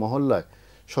 প্রতিটি মহল্লায়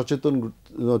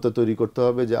সচেতনতা তৈরি করতে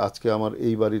হবে যে আজকে আমার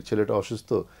এই বাড়ির ছেলেটা অসুস্থ,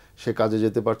 সে কাজে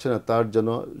যেতে পারছে না, তার যেন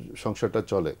সংসারটা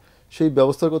চলে। সেই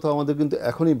ব্যবস্থার কথা আমাদের কিন্তু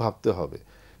এখনই ভাবতে হবে।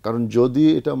 কারণ যদি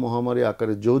এটা মহামারী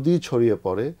আকারে যদি ছড়িয়ে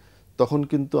পড়ে, তখন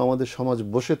কিন্তু আমাদের সমাজ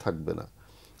বসে থাকবে না,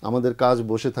 আমাদের কাজ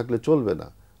বসে থাকলে চলবে না,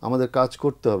 আমাদের কাজ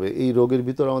করতে হবে, এই রোগের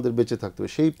ভিতর আমাদের বেঁচে থাকতে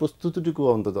হবে। সেই প্রস্তুতিটুকু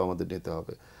অন্তত আমাদের নিতে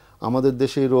হবে। আমাদের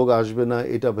দেশে এই রোগ আসবে না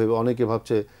এটা ভেবে অনেকে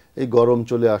ভাবছে এই গরম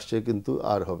চলে আসছে, কিন্তু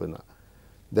আর হবে না।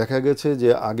 দেখা গেছে যে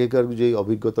আগেকার যে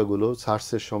অভিজ্ঞতাগুলো,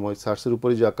 সার্সের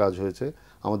উপরে যা কাজ হয়েছে,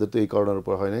 আমাদের তো এই করোনার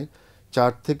উপর হয় নাই,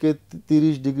 4 থেকে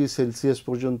 30 ডিগ্রি সেলসিয়াস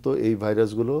পর্যন্ত এই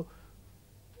ভাইরাসগুলো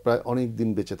প্রায় অনেক দিন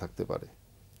বেঁচে থাকতে পারে।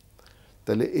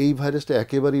 তাহলে এই ভাইরাসটা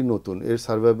একেবারেই নতুন, এর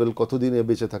সার্ভাইভাল কতদিন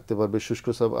বেঁচে থাকতে পারবে, শুষ্ক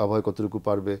আবহাওয়ায় কতটুকু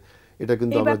পারবে, এটা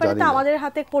কিন্তু আমরা জানি না।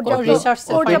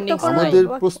 আমাদের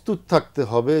প্রস্তুত থাকতে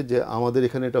হবে যে আমাদের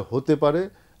এখানে এটা হতে পারে,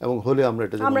 এবং হলে আমরা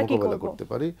এটা যেন মোকাবেলা করতে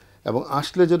পারি, এবং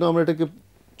আসলে যেন আমরা এটাকে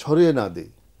ছড়িয়ে না দিই।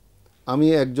 আমি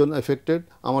একজন এফেক্টেড,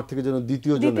 আমার থেকে যেন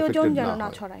দ্বিতীয় জন এফেক্টেড না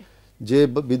হয়। যে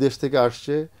বিদেশ থেকে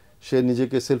আসছে সে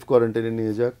নিজেকে সেলফ কোয়ারেন্টাইনে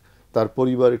নিয়ে যাক, তার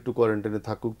পরিবার একটু কোয়ারেন্টাইনে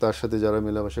থাকুক, তার সাথে যারা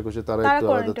মেলামেশা করছে তারা একটু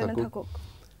আলাদা থাকুক,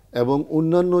 এবং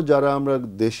অন্যান্য যারা আমরা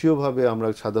দেশীয়ভাবে আমরা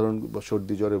সাধারণ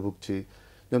সর্দি জ্বরে ভুগছি,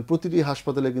 যেমন প্রতিটি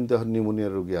হাসপাতালে কিন্তু এখন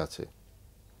নিউমোনিয়ার রোগী আছে।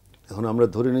 এখন আমরা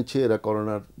ধরে নিচ্ছি এরা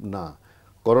করোনার না,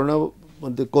 করোনা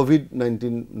মধ্যে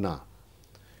কোভিড-19 না,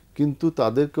 কিন্তু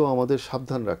তাদেরকেও আমাদের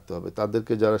সাবধান রাখতে হবে।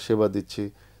 তাদেরকে যারা সেবা দিচ্ছি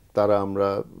তারা আমরা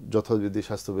যথাবিধি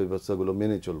স্বাস্থ্য ব্যবস্থাগুলো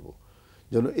মেনে চলব,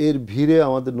 যেন এর ভিড়ে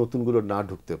আমাদের নতুনগুলো না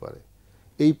ঢুকতে পারে।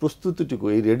 এই প্রস্তুতিটুকু,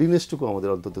 এই রেডিনেসটুকু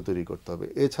আমাদের অন্তত তৈরি করতে হবে।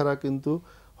 এছাড়া কিন্তু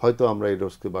হয়তো আমরা এই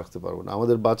রোগকে বাঁচতে পারবো না।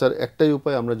 আমাদের বাঁচার একটাই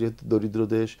উপায়, আমরা যেহেতু দরিদ্র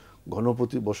দেশ,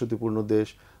 বসতিপূর্ণ দেশ,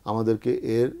 আমাদেরকে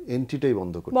এর এন্ট্রিটাই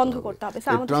বন্ধ করতে হবে।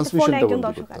 ট্রান্সমিশনটা বন্ধ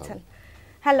করতে হবে।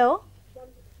 হ্যালো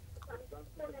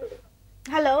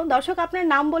হ্যালো, দর্শক আপনার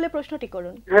নাম বলে প্রশ্নটি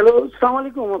করুন। হ্যালো, আসসালামু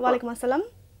আলাইকুম। ওয়ালাইকুম আসসালাম।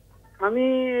 আমি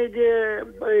যে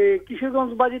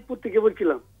কিশোরগঞ্জ বাজিতপুর থেকে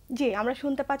বলছিলাম। জি, আমরা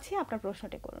শুনতে পাচ্ছি, আপনার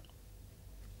প্রশ্নটি করুন।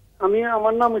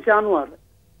 আমার নাম হচ্ছে আনোয়ার।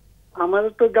 আমার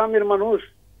তো গ্রামের মানুষ,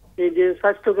 এই যে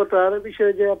স্বাস্থ্যকতার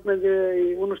বিষয়ে যে আপনার যে এই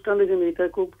অনুষ্ঠান দিয়েছেন, এটা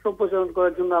খুব সম্প্রচারণ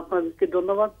করার জন্য আপনাদেরকে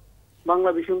ধন্যবাদ,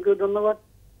 বাংলাভিশনকেও ধন্যবাদ,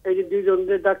 এই যে দুইজন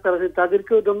যে ডাক্তার আছে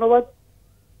তাদেরকেও ধন্যবাদ।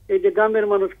 এই যে গ্রামের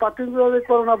মানুষ প্রাথমিকভাবে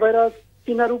করোনা ভাইরাস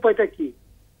চিনার উপায়টা কি,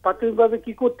 প্রাথমিকভাবে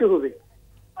কি করতে হবে?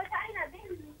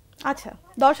 আচ্ছা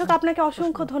দর্শক, আপনাকে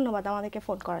অসংখ্য ধন্যবাদ আমাদেরকে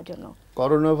ফোন করার জন্য।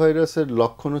 করোনা ভাইরাসের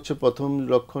লক্ষণ হচ্ছে, প্রথম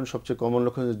লক্ষণ, সবচেয়ে কমন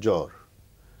লক্ষণ হচ্ছে জ্বর,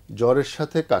 জ্বরের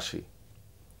সাথে কাশি,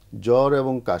 জ্বর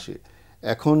এবং কাশি।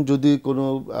 এখন যদি কোনো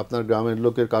আপনার গ্রামের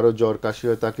লোকের কারো জ্বর কাশি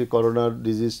হয়, তাকে করোনার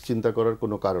ডিজিজ চিন্তা করার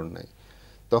কোনো কারণ নাই।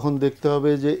 তখন দেখতে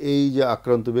হবে যে এই যে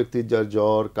আক্রান্ত ব্যক্তির যার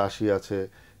জ্বর কাশি আছে,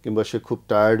 কিংবা সে খুব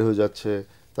টায়ার্ড হয়ে যাচ্ছে,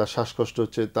 তার শ্বাসকষ্ট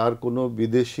হচ্ছে, তার কোনো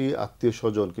বিদেশি আত্মীয়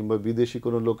স্বজন কিংবা বিদেশি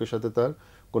কোনো লোকের সাথে তার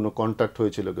কোনো কন্ট্যাক্ট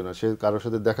হয়েছিল কিনা, সে কারোর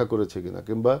সাথে দেখা করেছে কিনা,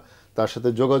 কিংবা তার সাথে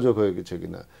যোগাযোগ হয়ে গেছে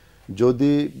কিনা।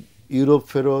 যদি ইউরোপ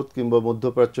ফেরত কিংবা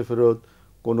মধ্যপ্রাচ্য ফেরত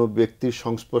কোনো ব্যক্তির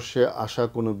সংস্পর্শে আসা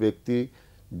কোনো ব্যক্তি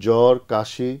জ্বর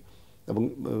কাশি এবং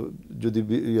যদি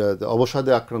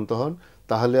অবসাদে আক্রান্ত হন,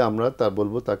 তাহলে আমরা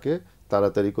বলবো তাকে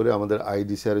তাড়াতাড়ি করে আমাদের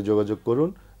আইডিসিআরে যোগাযোগ করুন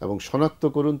এবং শনাক্ত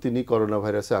করুন তিনি করোনা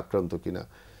ভাইরাসে আক্রান্ত কিনা।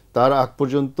 তার আগ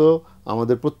পর্যন্ত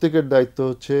আমাদের প্রত্যেকের দায়িত্ব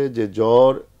হচ্ছে যে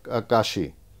জ্বর কাশি,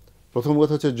 প্রথম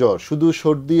কথা হচ্ছে জ্বর, শুধু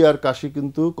সর্দি আর কাশি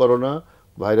কিন্তু করোনা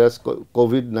ভাইরাস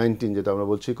কোভিড-19 যেটা আমরা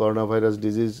বলছি করোনা ভাইরাস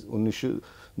ডিজিজ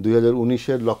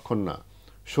 2019-এর লক্ষণ না।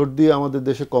 সর্দি আমাদের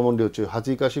দেশে কমনলি হচ্ছে,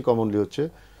 হাঁচি কাশি কমনলি হচ্ছে,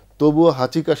 তবুও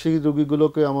হাঁচি কাশি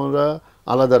রোগীগুলোকে আমরা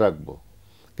আলাদা রাখবো।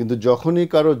 কিন্তু যখনই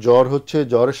কারো জ্বর হচ্ছে,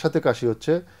 জ্বরের সাথে কাশি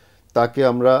হচ্ছে, তাকে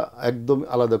আমরা একদম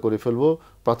আলাদা করে ফেলবো।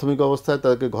 প্রাথমিক অবস্থায়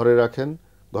তাকে ঘরে রাখেন,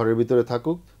 ঘরের ভিতরে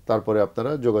থাকুক, তারপরে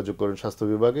আপনারা যোগাযোগ করেন স্বাস্থ্য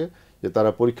বিভাগে, যে তারা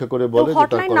পরীক্ষা করে বলে যে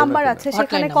তার করোনা নাম্বার আছে,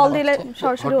 সেখানে কল দিলে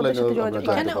সরাসরি ওদের সাথে যোগাযোগ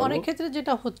করা এখানে অনেক ক্ষেত্রে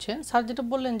যেটা হচ্ছে, স্যার যেটা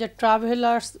বললেন যে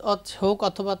ট্রাভেলার্স হোক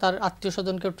অথবা তার আত্মীয়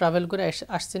স্বজনকে ট্রাভেল করে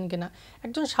আসছেন কিনা,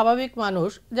 একজন স্বাভাবিক মানুষ,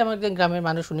 যেমন একজন গ্রামের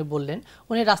মানুষ, উনি বললেন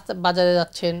উনি রাস্তা বাজারে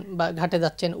যাচ্ছেন বা ঘাটে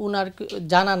যাচ্ছেন, উনার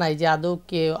জানা নাই যে আদৌ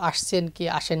কেউ আসছেন কি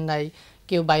আসেন নাই,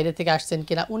 কেউ বাইরে থেকে আসছেন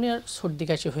কিনা, উনার সর্দি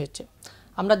কাশি হয়েছে,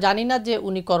 আমরা জানি না যে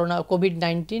উনি করোনা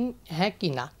কোভিড-19 হ্যাঁ কি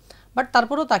না, বাট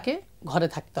তারপরেও তাকে ঘরে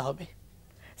থাকতে হবে।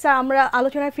 স্যার, আমরা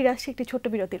আলোচনায় ফিরে আসছি একটি ছোট্ট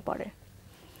বিরতির পরে।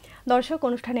 দর্শক,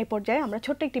 অনুষ্ঠানের পর্যায়ে আমরা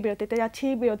ছোট্ট একটি বিরতিতে যাচ্ছি,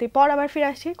 বিরতির পর আবার ফিরে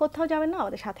আসছি। কোথাও যাবেন না,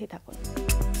 আমাদের সাথেই থাকুন।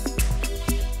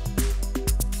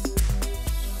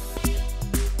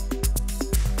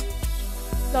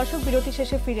 দর্শক, বিরতি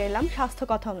শেষে ফিরে এলাম স্বাস্থ্য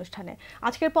কথা অনুষ্ঠানে।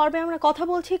 আজকের পর্বে আমরা কথা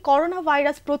বলছি করোনা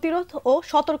ভাইরাস প্রতিরোধ ও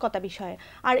সতর্কতা বিষয়ে।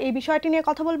 আর এই বিষয়টি নিয়ে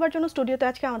কথা বলবার জন্য স্টুডিওতে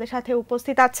আজকে আমাদের সাথে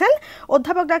উপস্থিত আছেন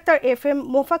অধ্যাপক ডাক্তার FM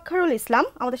মোফাক্খরুল ইসলাম,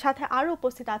 আমাদের সাথে আরও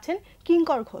উপস্থিত আছেন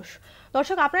কিঙ্কর ঘোষ।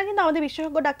 দর্শক, আপনারা কিন্তু আমাদের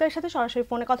বিশেষজ্ঞ ডাক্তারের সাথে সরাসরি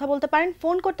ফোনে কথা বলতে পারেন।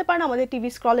 ফোন করতে পারেন আমাদের টিভি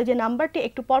স্ক্রলে যে নাম্বারটি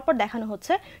একটু পরপর দেখানো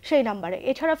হচ্ছে সেই নাম্বারে।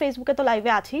 এছাড়া ফেসবুকে তো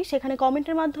লাইভে আছি, সেখানে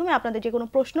কমেন্টের মাধ্যমে আপনাদের যে কোনো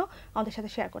প্রশ্ন আমাদের সাথে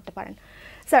শেয়ার করতে পারেন।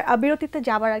 স্যার, বিরতিতে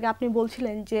যাবার আগে আপনি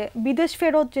বলছিলেন যে বিদেশ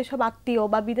ফেরত যেসব আত্মীয়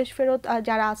বা বিদেশ ফেরত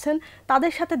যারা আছেন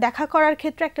তাদের সাথে দেখা করার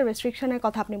ক্ষেত্রে একটা রেস্ট্রিকশনের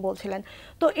কথা আপনি বলছিলেন।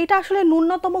 তো এটা আসলে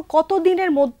ন্যূনতম কত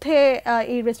দিনের মধ্যে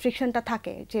এই রেস্ট্রিকশনটা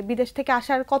থাকে, যে বিদেশ থেকে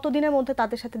আসার কত দিনের মধ্যে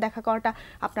তাদের সাথে দেখা করাটা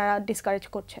আপনারা ডিসকারেজ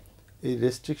করছেন? এই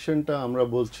রেস্ট্রিকশনটা আমরা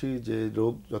বলছি যে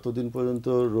রোগ যতদিন পর্যন্ত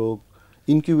রোগ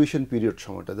ইনকিউবেশন পিরিয়ড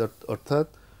সময়টা, অর্থাৎ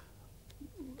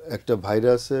একটা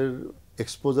ভাইরাসের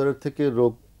এক্সপোজারের থেকে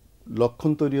রোগ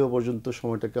লক্ষণ তৈরি হওয়া পর্যন্ত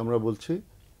সময়টাকে আমরা বলছি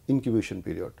ইনকিউবেশন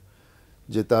পিরিয়ড,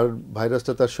 যে তার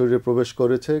ভাইরাসটা তার শরীরে প্রবেশ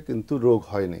করেছে কিন্তু রোগ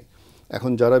হয়নি।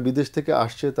 এখন যারা বিদেশ থেকে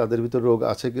আসছে তাদের ভিতর রোগ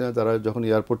আছে কিনা, তারা যখন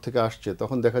এয়ারপোর্ট থেকে আসছে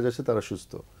তখন দেখা যাচ্ছে তারা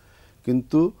সুস্থ,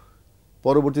 কিন্তু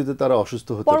পরবর্তীতে তারা অসুস্থ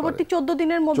হতে পারে। পরবর্তী 14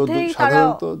 দিনের মধ্যেই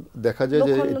সাধারণত দেখা যায়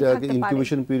যে এটা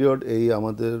ইনকিউবেশন পিরিয়ড এই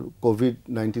আমাদের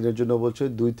কোভিড-19 এর জন্য বলছে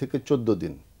 2 থেকে 14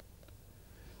 দিন,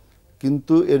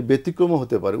 কিন্তু এর ব্যতিক্রমও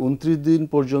হতে পারে। 29 দিন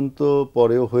পর্যন্ত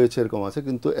পরেও হয়েছে, এরকম আছে,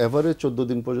 কিন্তু এভারেজ 14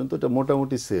 দিন পর্যন্ত এটা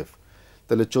মোটামুটি সেফ।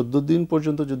 তাহলে 14 দিন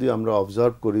পর্যন্ত যদি আমরা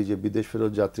অবজার্ভ করি যে বিদেশ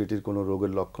ফেরত যাত্রীটির কোনো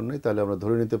রোগের লক্ষণ নেই, তাহলে আমরা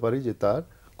ধরে নিতে পারি যে তার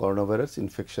করোনা ভাইরাস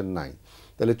ইনফেকশন নাই।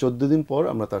 তাহলে 14 দিন পর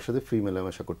আমরা তার সাথে ফ্রি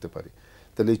মেলামেশা করতে পারি।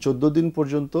 তাহলে এই 14 দিন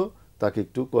পর্যন্ত তাকে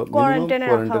একটু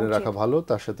কোয়ারেন্টাইনে রাখা ভালো,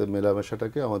 তার সাথে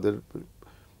মেলামেশাটাকে আমাদের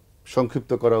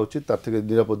সংক্ষিপ্ত করা উচিত, তার থেকে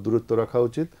নিরাপদ দূরত্ব রাখা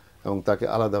উচিত এবং তাকে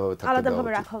আলাদাভাবে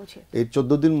রাখা উচিত। এই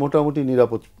 14 দিন মোটামুটি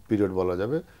নিরাপদ পিরিয়ড বলা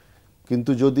যাবে।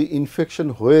 কিন্তু যদি ইনফেকশন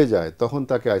হয়ে যায় তখন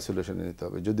তাকে আইসোলেশনে নিতে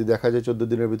হবে। যদি দেখা যায় 14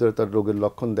 দিনের ভিতরে তার রোগের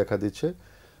লক্ষণ দেখা দিচ্ছে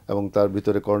এবং তার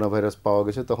ভিতরে করোনা ভাইরাস পাওয়া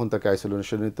গেছে, তখন তাকে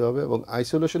আইসোলেশনে নিতে হবে। এবং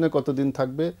আইসোলেশনে কতদিন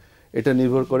থাকবে এটা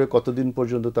নির্ভর করে কতদিন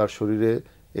পর্যন্ত তার শরীরে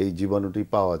এই জীবাণুটি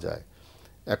পাওয়া যায়।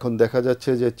 এখন দেখা যাচ্ছে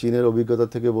যে চীনের অভিজ্ঞতা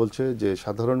থেকে বলছে যে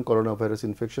সাধারণ করোনা ভাইরাস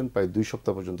ইনফেকশন প্রায় 2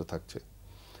 সপ্তাহ পর্যন্ত থাকছে,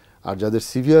 আর যাদের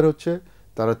সিভিয়ার হচ্ছে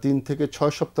তারা 3 থেকে 6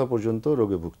 সপ্তাহ পর্যন্ত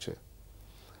রোগে ভুগছে।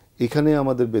 এখানে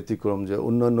আমাদের ব্যতিক্রম যে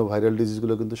অন্যান্য ভাইরাল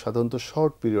ডিজিজগুলো কিন্তু সাধারণত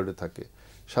শর্ট পিরিয়ডে থাকে,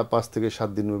 5 থেকে 7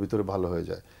 দিনের ভিতরে ভালো হয়ে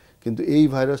যায়, কিন্তু এই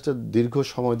ভাইরাসটা দীর্ঘ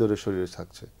সময় ধরে শরীরে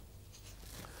থাকছে।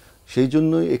 সেই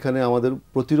জন্যই এখানে আমাদের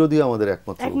প্রতিরোধই আমাদের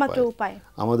একমাত্র উপায়।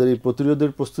 আমাদের এই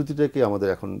প্রতিরোধের প্রস্তুতিটাকে আমাদের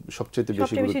এখন সবচেয়ে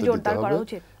বেশি গুরুত্ব দিতে হবে।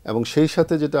 এবং সেই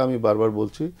সাথে যেটা আমি বারবার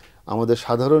বলছি, আমাদের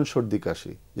সাধারণ সর্দি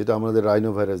কাশি যেটা আমাদের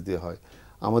রাইনো ভাইরাস দিয়ে হয়,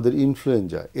 আমাদের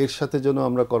ইনফ্লুয়েঞ্জা, এর সাথে যেন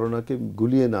আমরা করোনাকে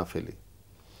গুলিয়ে না ফেলি।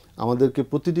 আমাদেরকে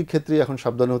প্রতিটি ক্ষেত্রে এখন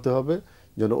সাবধান হতে হবে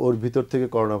যেন ওর ভিতর থেকে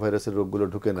করোনা ভাইরাসের রোগগুলো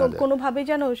ঢুকে না যায়, কোনোভাবে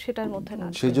যেন সেটার মধ্যে না।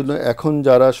 সেই জন্য এখন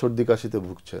যারা সর্দি কাশিতে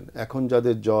ভুগছেন, এখন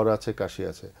যাদের জ্বর আছে, কাশি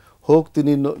আছে, হোক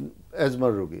তিনি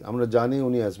অ্যাজমার রোগী, আমরা জানি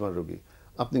উনি অ্যাজমার রোগী,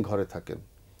 আপনি ঘরে থাকেন,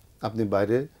 আপনি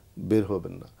বাইরে বের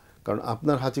হবেন না, কারণ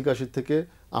আপনার হাঁচি কাশির থেকে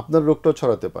আপনার রোগটাও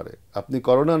ছড়াতে পারে। আপনি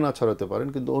করোনা না ছড়াতে পারেন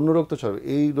কিন্তু অন্য রোগ তো ছড়াবে।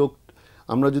 এই রোগ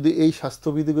আমরা যদি এই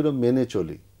স্বাস্থ্যবিধিগুলো মেনে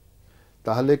চলি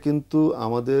তাহলে কিন্তু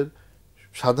আমাদের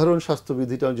সাধারণ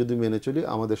স্বাস্থ্যবিধিটা যদি মেনে চলি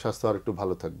আমাদের স্বাস্থ্য আর একটু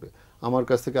ভালো থাকবে, আমার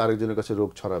কাছ থেকে আরেকজনের কাছে রোগ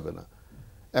ছড়াবে না।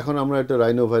 এখন আমরা একটা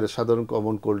রাইনো ভাইরাস, সাধারণ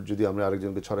কমন কোল্ড যদি আমরা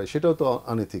আরেকজনকে ছড়াই সেটাও তো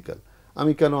আনএথিক্যাল।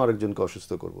 আমি কেন আরেকজনকে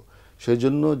অসুস্থ করব? সেই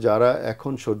জন্য যারা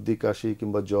এখন সর্দি কাশি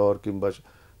কিংবা জ্বর কিংবা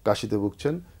কাশিতে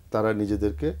ভুগছেন তারা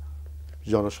নিজেদেরকে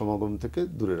জনসমাগম থেকে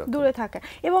দূরে থাকে।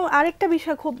 এবং আরেকটা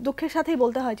বিষয় খুব দুঃখের সাথেই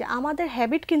বলতে হয় যে আমাদের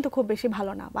হ্যাবিট কিন্তু খুব বেশি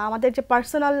ভালো না, বা আমাদের যে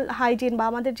পার্সোনাল হাইজিন বা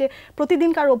আমাদের যে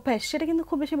প্রতিদিনকার অভ্যাস সেটা কিন্তু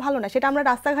খুব বেশি ভালো না। সেটা আমরা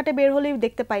রাস্তাঘাটে বের হলেই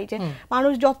দেখতে পাই যে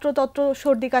মানুষ যত্রতত্র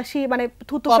সর্দি কাশি মানে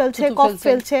থুতু ফেলছে, কফ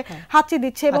ফেলছে, হাঁচি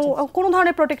দিচ্ছে এবং কোনো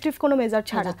ধরনের প্রোটেক্টিভ কোনো মেজার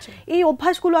ছাড়া। এই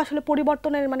অভ্যাসগুলো আসলে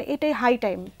পরিবর্তনের মানে এটাই হাই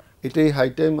টাইম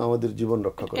আমাদের জীবন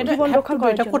রক্ষা করা,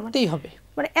 এটা করতেই হবে।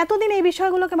 মানে এতদিন এই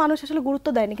বিষয়গুলোকে মানুষ আসলে গুরুত্ব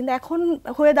দেয়নি, কিন্তু এখন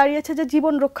হয়ে দাঁড়িয়েছে যে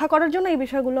জীবন রক্ষা করার জন্য এই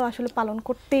বিষয়গুলো আসলে পালন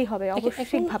করতেই হবে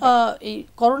অবশ্যইভাবে। এই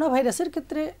করোনা ভাইরাসের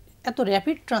ক্ষেত্রে এত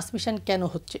র্যাপিড ট্রান্সমিশন কেন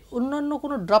হচ্ছে? অন্যান্য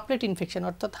কোনো ড্রপলেট ইনফেকশন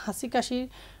অর্থাৎ হাসি কাশির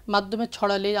মাধ্যমে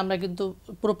ছড়ালে আমরা কিন্তু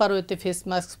প্রপার ওয়েতে ফেস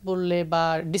মাস্ক পরলে বা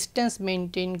ডিস্টেন্স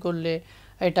মেনটেন করলে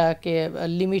এটাকে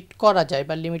লিমিট করা যায়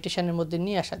বা লিমিটেশনের মধ্যে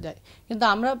নিয়ে আসা যায়, কিন্তু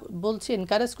আমরা বলছি,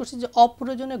 এনকারেজ করছি যে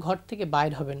অপ্রয়োজনে ঘর থেকে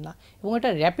বাইর হবেন না। এবং এটা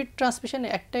র্যাপিড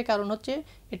ট্রান্সমিশনের একটাই কারণ হচ্ছে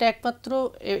এটা একমাত্র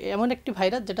এমন একটি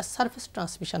ভাইরাস যেটা সারফেস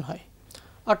ট্রান্সমিশন হয়।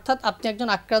 অর্থাৎ আপনি একজন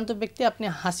আক্রান্ত ব্যক্তি, আপনি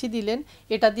হাসি দিলেন,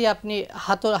 এটা দিয়ে আপনি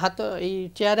এই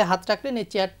চেয়ারে হাত রাখলেন, এই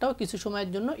চেয়ারটাও কিছু সময়ের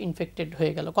জন্য ইনফেক্টেড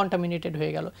হয়ে গেল, কন্টামিনেটেড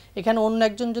হয়ে গেল। এখানে অন্য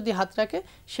একজন যদি হাত রাখে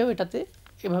সেও এটাতে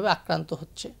এভাবে আক্রান্ত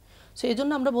হচ্ছে। সো এই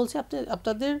জন্য আমরা বলছি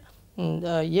আপনাদের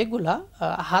ইয়েগুলা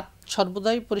হাত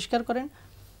সর্বদাই পরিষ্কার করেন,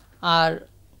 আর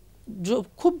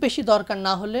খুব বেশি দরকার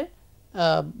না হলে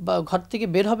বা ঘর থেকে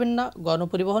বের হবেন না,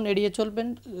 গণপরিবহন এড়িয়ে চলবেন,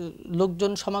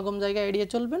 লোকজন সমাগম জায়গা এড়িয়ে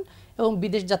চলবেন, এবং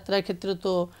বিদেশ যাত্রার ক্ষেত্রে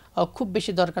তো খুব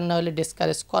বেশি দরকার না হলে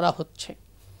ডিসকারেজ করা হচ্ছে।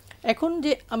 এখন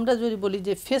যে আমরা যদি বলি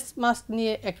যে ফেস মাস্ক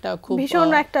নিয়ে একটা খুব ভীষণ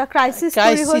একটা ক্রাইসিস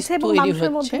তৈরি হয়েছে এবং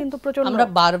মানুষের মধ্যে কিন্তু প্রচন্ড, আমরা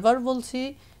বারবার বলছি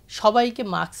সবাইকে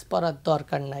মাস্ক পরার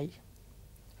দরকার নাই।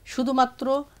 শুধুমাত্র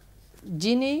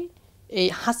যিনি এই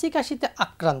হাসি কাশিতে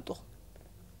আক্রান্ত,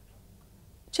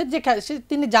 সে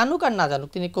তিনি জানুক আর না জানুক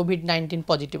তিনি কোভিড-19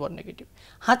 পজিটিভ অর নেগেটিভ,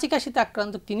 হাঁচি কাশিতে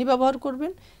আক্রান্ত তিনি ব্যবহার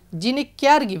করবেন। যিনি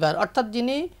কেয়ার গিভার অর্থাৎ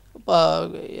যিনি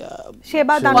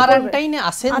কোয়ারেন্টাইনে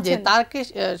আছেন, যে তাকে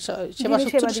সেবা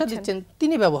শুশ্রূষা দিচ্ছেন,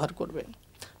 তিনি ব্যবহার করবেন।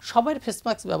 সবার ফেস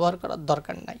মাস্ক ব্যবহার করার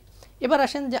দরকার নাই। এবার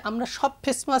আসেন যে আমরা সব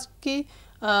ফেস মাস্ক কি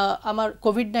আমার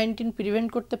কোভিড-19 প্রিভেন্ট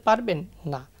করতে পারবেন?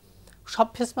 না, সব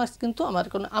ফেস মাস্ক কিন্তু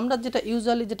আমরা যেটা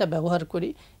ইউজুয়ালি যেটা ব্যবহার করি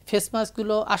ফেস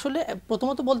মাস্কগুলো আসলে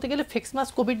প্রথমত বলতে গেলে ফেস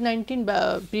মাস্ক কোভিড-19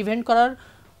 প্রিভেন্ট করার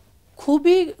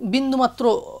খুবই বিন্দুমাত্র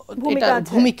এটা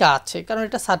ভূমিকা আছে, কারণ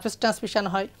এটা সারফেস ট্রান্সমিশন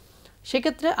হয়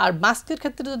সেক্ষেত্রে। আর মাস্কের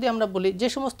ক্ষেত্রে যদি আমরা বলি, যে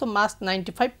সমস্ত মাস্ক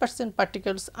 95%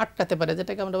 পার্টিকেলস আটকাতে পারে,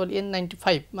 যেটাকে আমরা বলি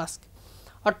N95 মাস্ক,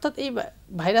 অর্থাৎ এই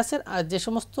ভাইরাসের যে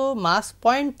সমস্ত মাস্ক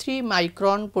 0.3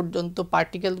 মাইক্রন পর্যন্ত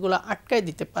পার্টিকেলগুলো আটকায়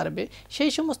দিতে পারবে,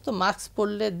 সেই সমস্ত মাস্ক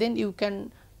পরলে দেন you can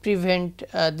prevent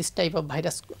this type of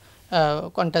virus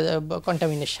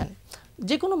contamination.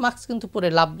 যে কোনো মাস্ক কিন্তু পরে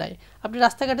লাভ নাই। আপনি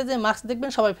রাস্তাঘাটে যে মাস্ক দেখবেন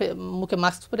সবাই মুখে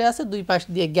মাস্ক পরে আছে, দুই পাশ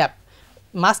দিয়ে গ্যাপ।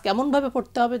 মাস্ক এমনভাবে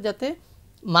পরতে হবে যাতে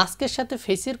মাস্কের সাথে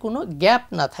ফেসের কোনো গ্যাপ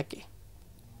না থাকে।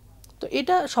 তো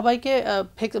এটা সবাইকে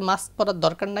মাস্ক পরার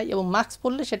দরকার নাই, এবং মাস্ক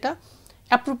পরলে সেটা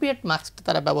অ্যাপ্রোপ্রিয়েট মাস্কটা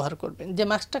তারা ব্যবহার করবেন, যে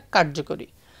মাস্কটা কার্যকরী।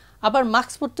 আবার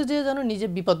মাস্ক পরতে যেয়ে যেন নিজে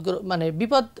বিপদ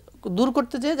দূর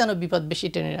করতে যেয়ে যেন বিপদ বেশি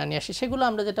টেনে না নিয়ে আসে। সেগুলো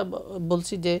আমরা যেটা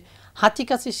বলছি যে হাঁচি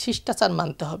কাশি শিষ্টাচার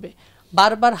মানতে হবে,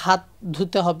 বারবার হাত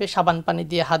ধুতে হবে, সাবান পানি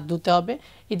দিয়ে হাত ধুতে হবে।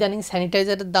 ইদানিং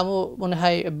স্যানিটাইজারের দামও মনে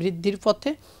হয় বৃদ্ধির পথে,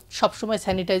 সবসময়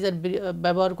স্যানিটাইজার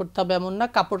ব্যবহার করতে হবে এমন না,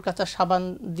 কাপড় কাচার সাবান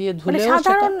দিয়ে ধুলেও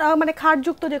সাধারণ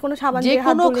খারযুক্ত যে কোনো সাবান দিয়ে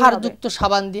হাত ধুলেই হবে, খারযুক্ত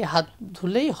সাবান দিয়ে হাত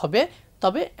ধুলেই হবে,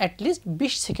 তবে অ্যাটলিস্ট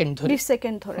 20 সেকেন্ড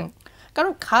ধরে।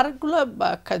 কারণ খারগুলো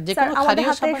যে কোনো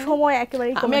খারীয় সময়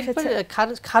একেবারেই কমে এসেছে,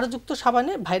 খারযুক্ত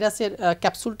সাবানে ভাইরাসের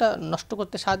ক্যাপসুলটা নষ্ট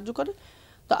করতে সাহায্য করে।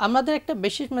 তো আমাদের একটা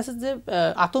বেশি মেসেজ যে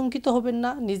আতঙ্কিত হবেন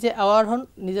না, নিজে অ্যাওয়ার হন,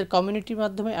 নিজের কমিউনিটির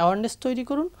মাধ্যমে অ্যাওয়ারনেস তৈরি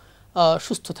করুন,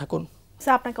 সুস্থ থাকুন।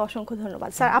 স্যার আপনাকে অসংখ্য ধন্যবাদ।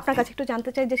 স্যার আপনার কাছে একটু জানতে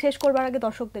চাই যে শেষ করবার আগে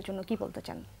দর্শকদের জন্য কি বলতে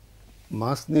চান?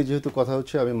 মাস্ক নিয়ে যেহেতু কথা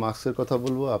হচ্ছে, আমি মাস্কের কথা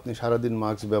বলবো। আপনি সারাদিন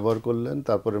মাস্ক ব্যবহার করলেন,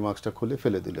 তারপরে মাস্কটা খুলে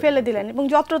ফেলে দিলেন এবং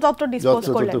যত্রতত্র ডিসপোজ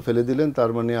করলেন, ফেলে দিলেন,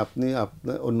 তার মানে আপনি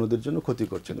অন্যদের জন্য ক্ষতি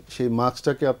করছেন। সেই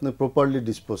মাস্কটাকে আপনি প্রপারলি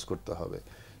ডিসপোজ করতে হবে।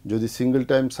 যদি সিঙ্গেল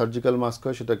টাইম সার্জিক্যাল মাস্ক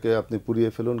হয়, সেটাকে আপনি পুড়িয়ে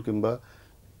ফেলুন, কিংবা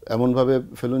এমনভাবে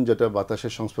ফেলুন যেটা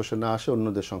বাতাসের সংস্পর্শে না আসে,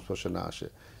 অন্যদের সংস্পর্শে না আসে।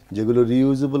 যেগুলো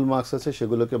রিইউজেবল মাস্ক আছে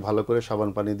সেগুলোকে ভালো করে সাবান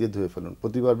পানি দিয়ে ধুয়ে ফেলুন।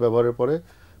 প্রতিবার ব্যবহারের পরে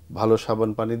ভালো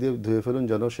সাবান পানি দিয়ে ধুয়ে ফেলুন,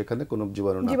 যেন সেখানে কোনো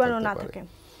জীবাণু না থাকে।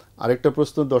 আরেকটা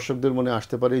প্রশ্ন দর্শকদের মনে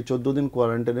আসতে পারে, এই 14 দিন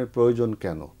কোয়ারেন্টাইনের প্রয়োজন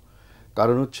কেন?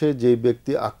 কারণ হচ্ছে যেই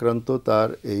ব্যক্তি আক্রান্ত, তার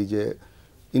এই যে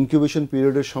ইনকিউবেশন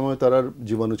পিরিয়ডের সময় তার আর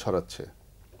জীবাণু ছড়াচ্ছে।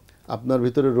 আপনার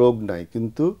ভিতরে রোগ নাই,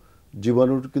 কিন্তু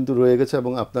জীবাণু কিন্তু রয়ে গেছে,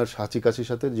 এবং আপনার হাঁচি কাশির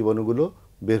সাথে জীবাণুগুলো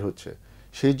বের হচ্ছে।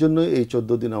 সেই জন্য এই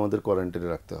 14 দিন আমাদের কোয়ারেন্টাইনে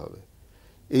রাখতে হবে।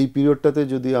 এই পিরিয়ডটাতে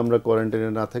যদি আমরা কোয়ারেন্টাইনে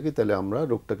না থাকি, তাহলে আমরা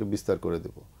রোগটাকে বিস্তার করে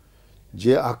দেব।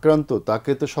 যে আক্রান্ত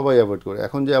তাকে তো সবাই অ্যাভয়েড করে।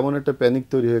 এখন যে এমন একটা প্যানিক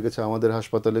তৈরি হয়ে গেছে, আমাদের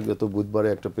হাসপাতালে গত বুধবারে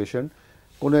একটা পেশেন্ট,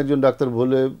 কোনো একজন ডাক্তার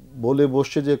বলে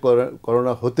বসছে যে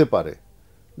করোনা হতে পারে,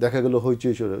 দেখা গেল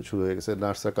হইচই শুরু হয়ে গেছে,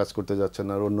 নার্সরা কাজ করতে যাচ্ছে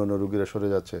না, অন্য রোগীরা সরে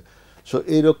যাচ্ছে। সো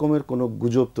এই রকমের কোনো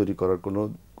গুজব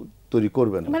তৈরি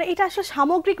করবেন না। মানে এটা আসলে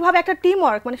সামগ্রিকভাবে একটা টিম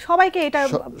ওয়ার্ক, মানে সবাইকে এটা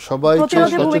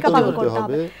ভূমিকা পালন করতে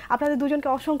হবে। আপনাদের দুজনকে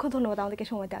অসংখ্য ধন্যবাদ আমাদেরকে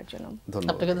সময় দেওয়ার জন্য।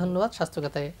 আপনাকে ধন্যবাদ,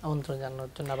 স্বাস্থ্যকথায় আমন্ত্রণ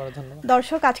জানানোর জন্য আবারও ধন্যবাদ।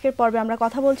 দর্শক, আজকের পর্বে আমরা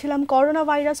কথা বলছিলাম করোনা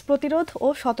ভাইরাস প্রতিরোধ ও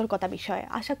সতর্কতা বিষয়ে।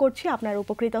 আশা করছি আপনারা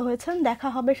উপকৃত হয়েছেন। দেখা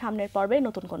হবে সামনের পর্বে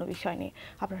নতুন কোনো বিষয় নিয়ে।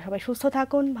 আপনারা সবাই সুস্থ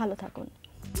থাকুন, ভালো থাকুন।